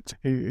it, but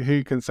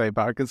who can say?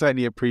 But I can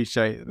certainly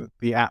appreciate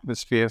the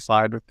atmosphere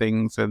side of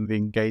things and the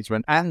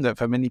engagement, and that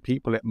for many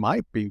people it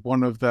might be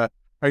one of the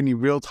only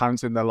real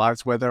times in their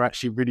lives where they're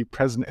actually really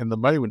present in the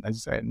moment, as you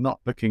say, not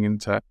looking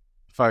into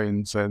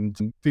phones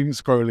and doom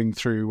scrolling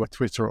through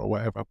Twitter or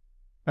whatever.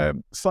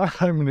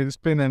 Simon, it's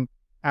been an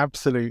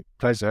absolute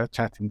pleasure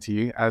chatting to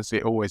you, as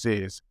it always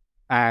is,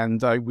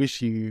 and I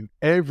wish you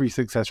every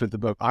success with the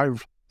book.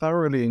 I've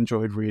thoroughly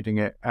enjoyed reading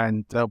it,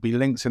 and there'll be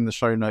links in the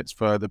show notes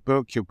for the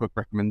book, your book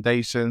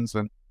recommendations,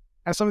 and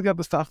some of the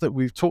other stuff that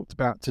we've talked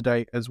about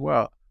today as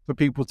well, for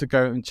people to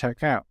go and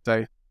check out.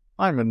 So,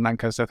 Simon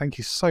Lancaster, thank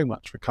you so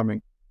much for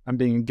coming and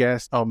being a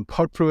guest on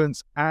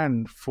Podfluence,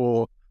 and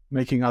for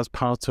making us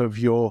part of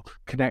your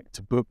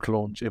Connect book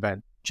launch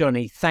event.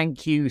 Johnny,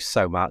 thank you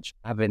so much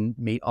for having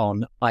me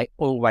on. I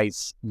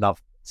always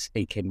love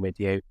speaking with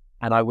you.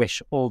 And I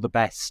wish all the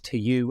best to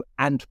you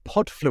and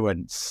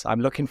Podfluence.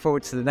 I'm looking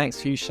forward to the next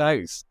few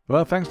shows.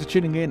 Well, thanks for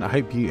tuning in. I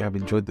hope you have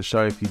enjoyed the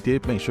show. If you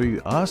did, make sure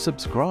you are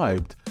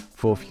subscribed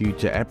for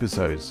future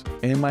episodes.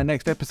 In my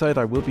next episode,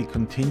 I will be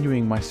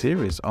continuing my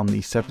series on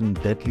the 7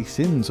 deadly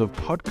sins of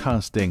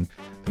podcasting,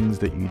 things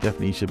that you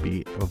definitely should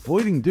be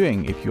avoiding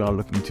doing if you are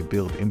looking to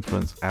build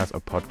influence as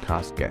a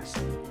podcast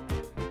guest.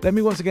 Let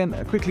me once again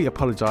quickly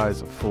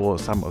apologize for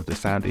some of the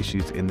sound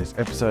issues in this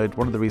episode.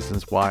 One of the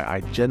reasons why I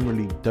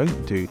generally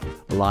don't do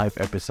live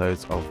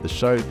episodes of the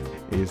show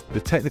is the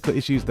technical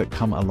issues that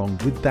come along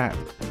with that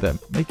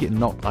make it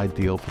not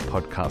ideal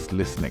for podcast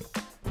listening.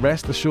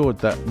 Rest assured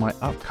that my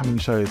upcoming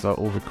shows are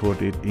all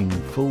recorded in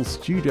full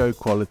studio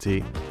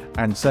quality,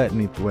 and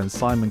certainly when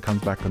Simon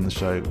comes back on the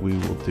show, we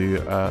will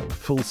do a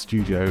full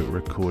studio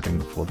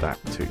recording for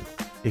that too.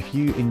 If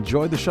you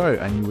enjoy the show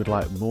and you would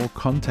like more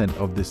content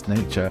of this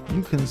nature,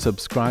 you can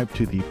subscribe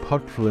to the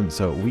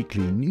Podfluencer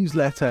weekly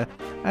newsletter,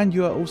 and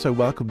you are also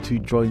welcome to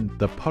join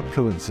the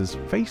Podfluencers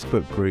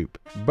Facebook group,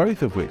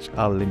 both of which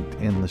are linked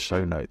in the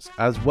show notes,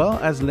 as well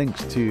as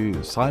links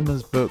to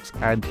Simon's books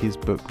and his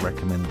book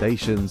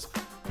recommendations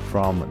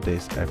from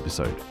this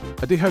episode.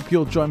 I do hope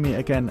you'll join me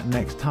again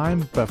next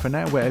time, but for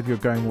now, wherever you're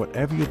going,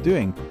 whatever you're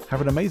doing,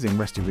 have an amazing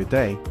rest of your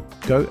day.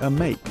 Go and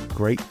make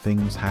great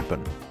things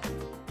happen.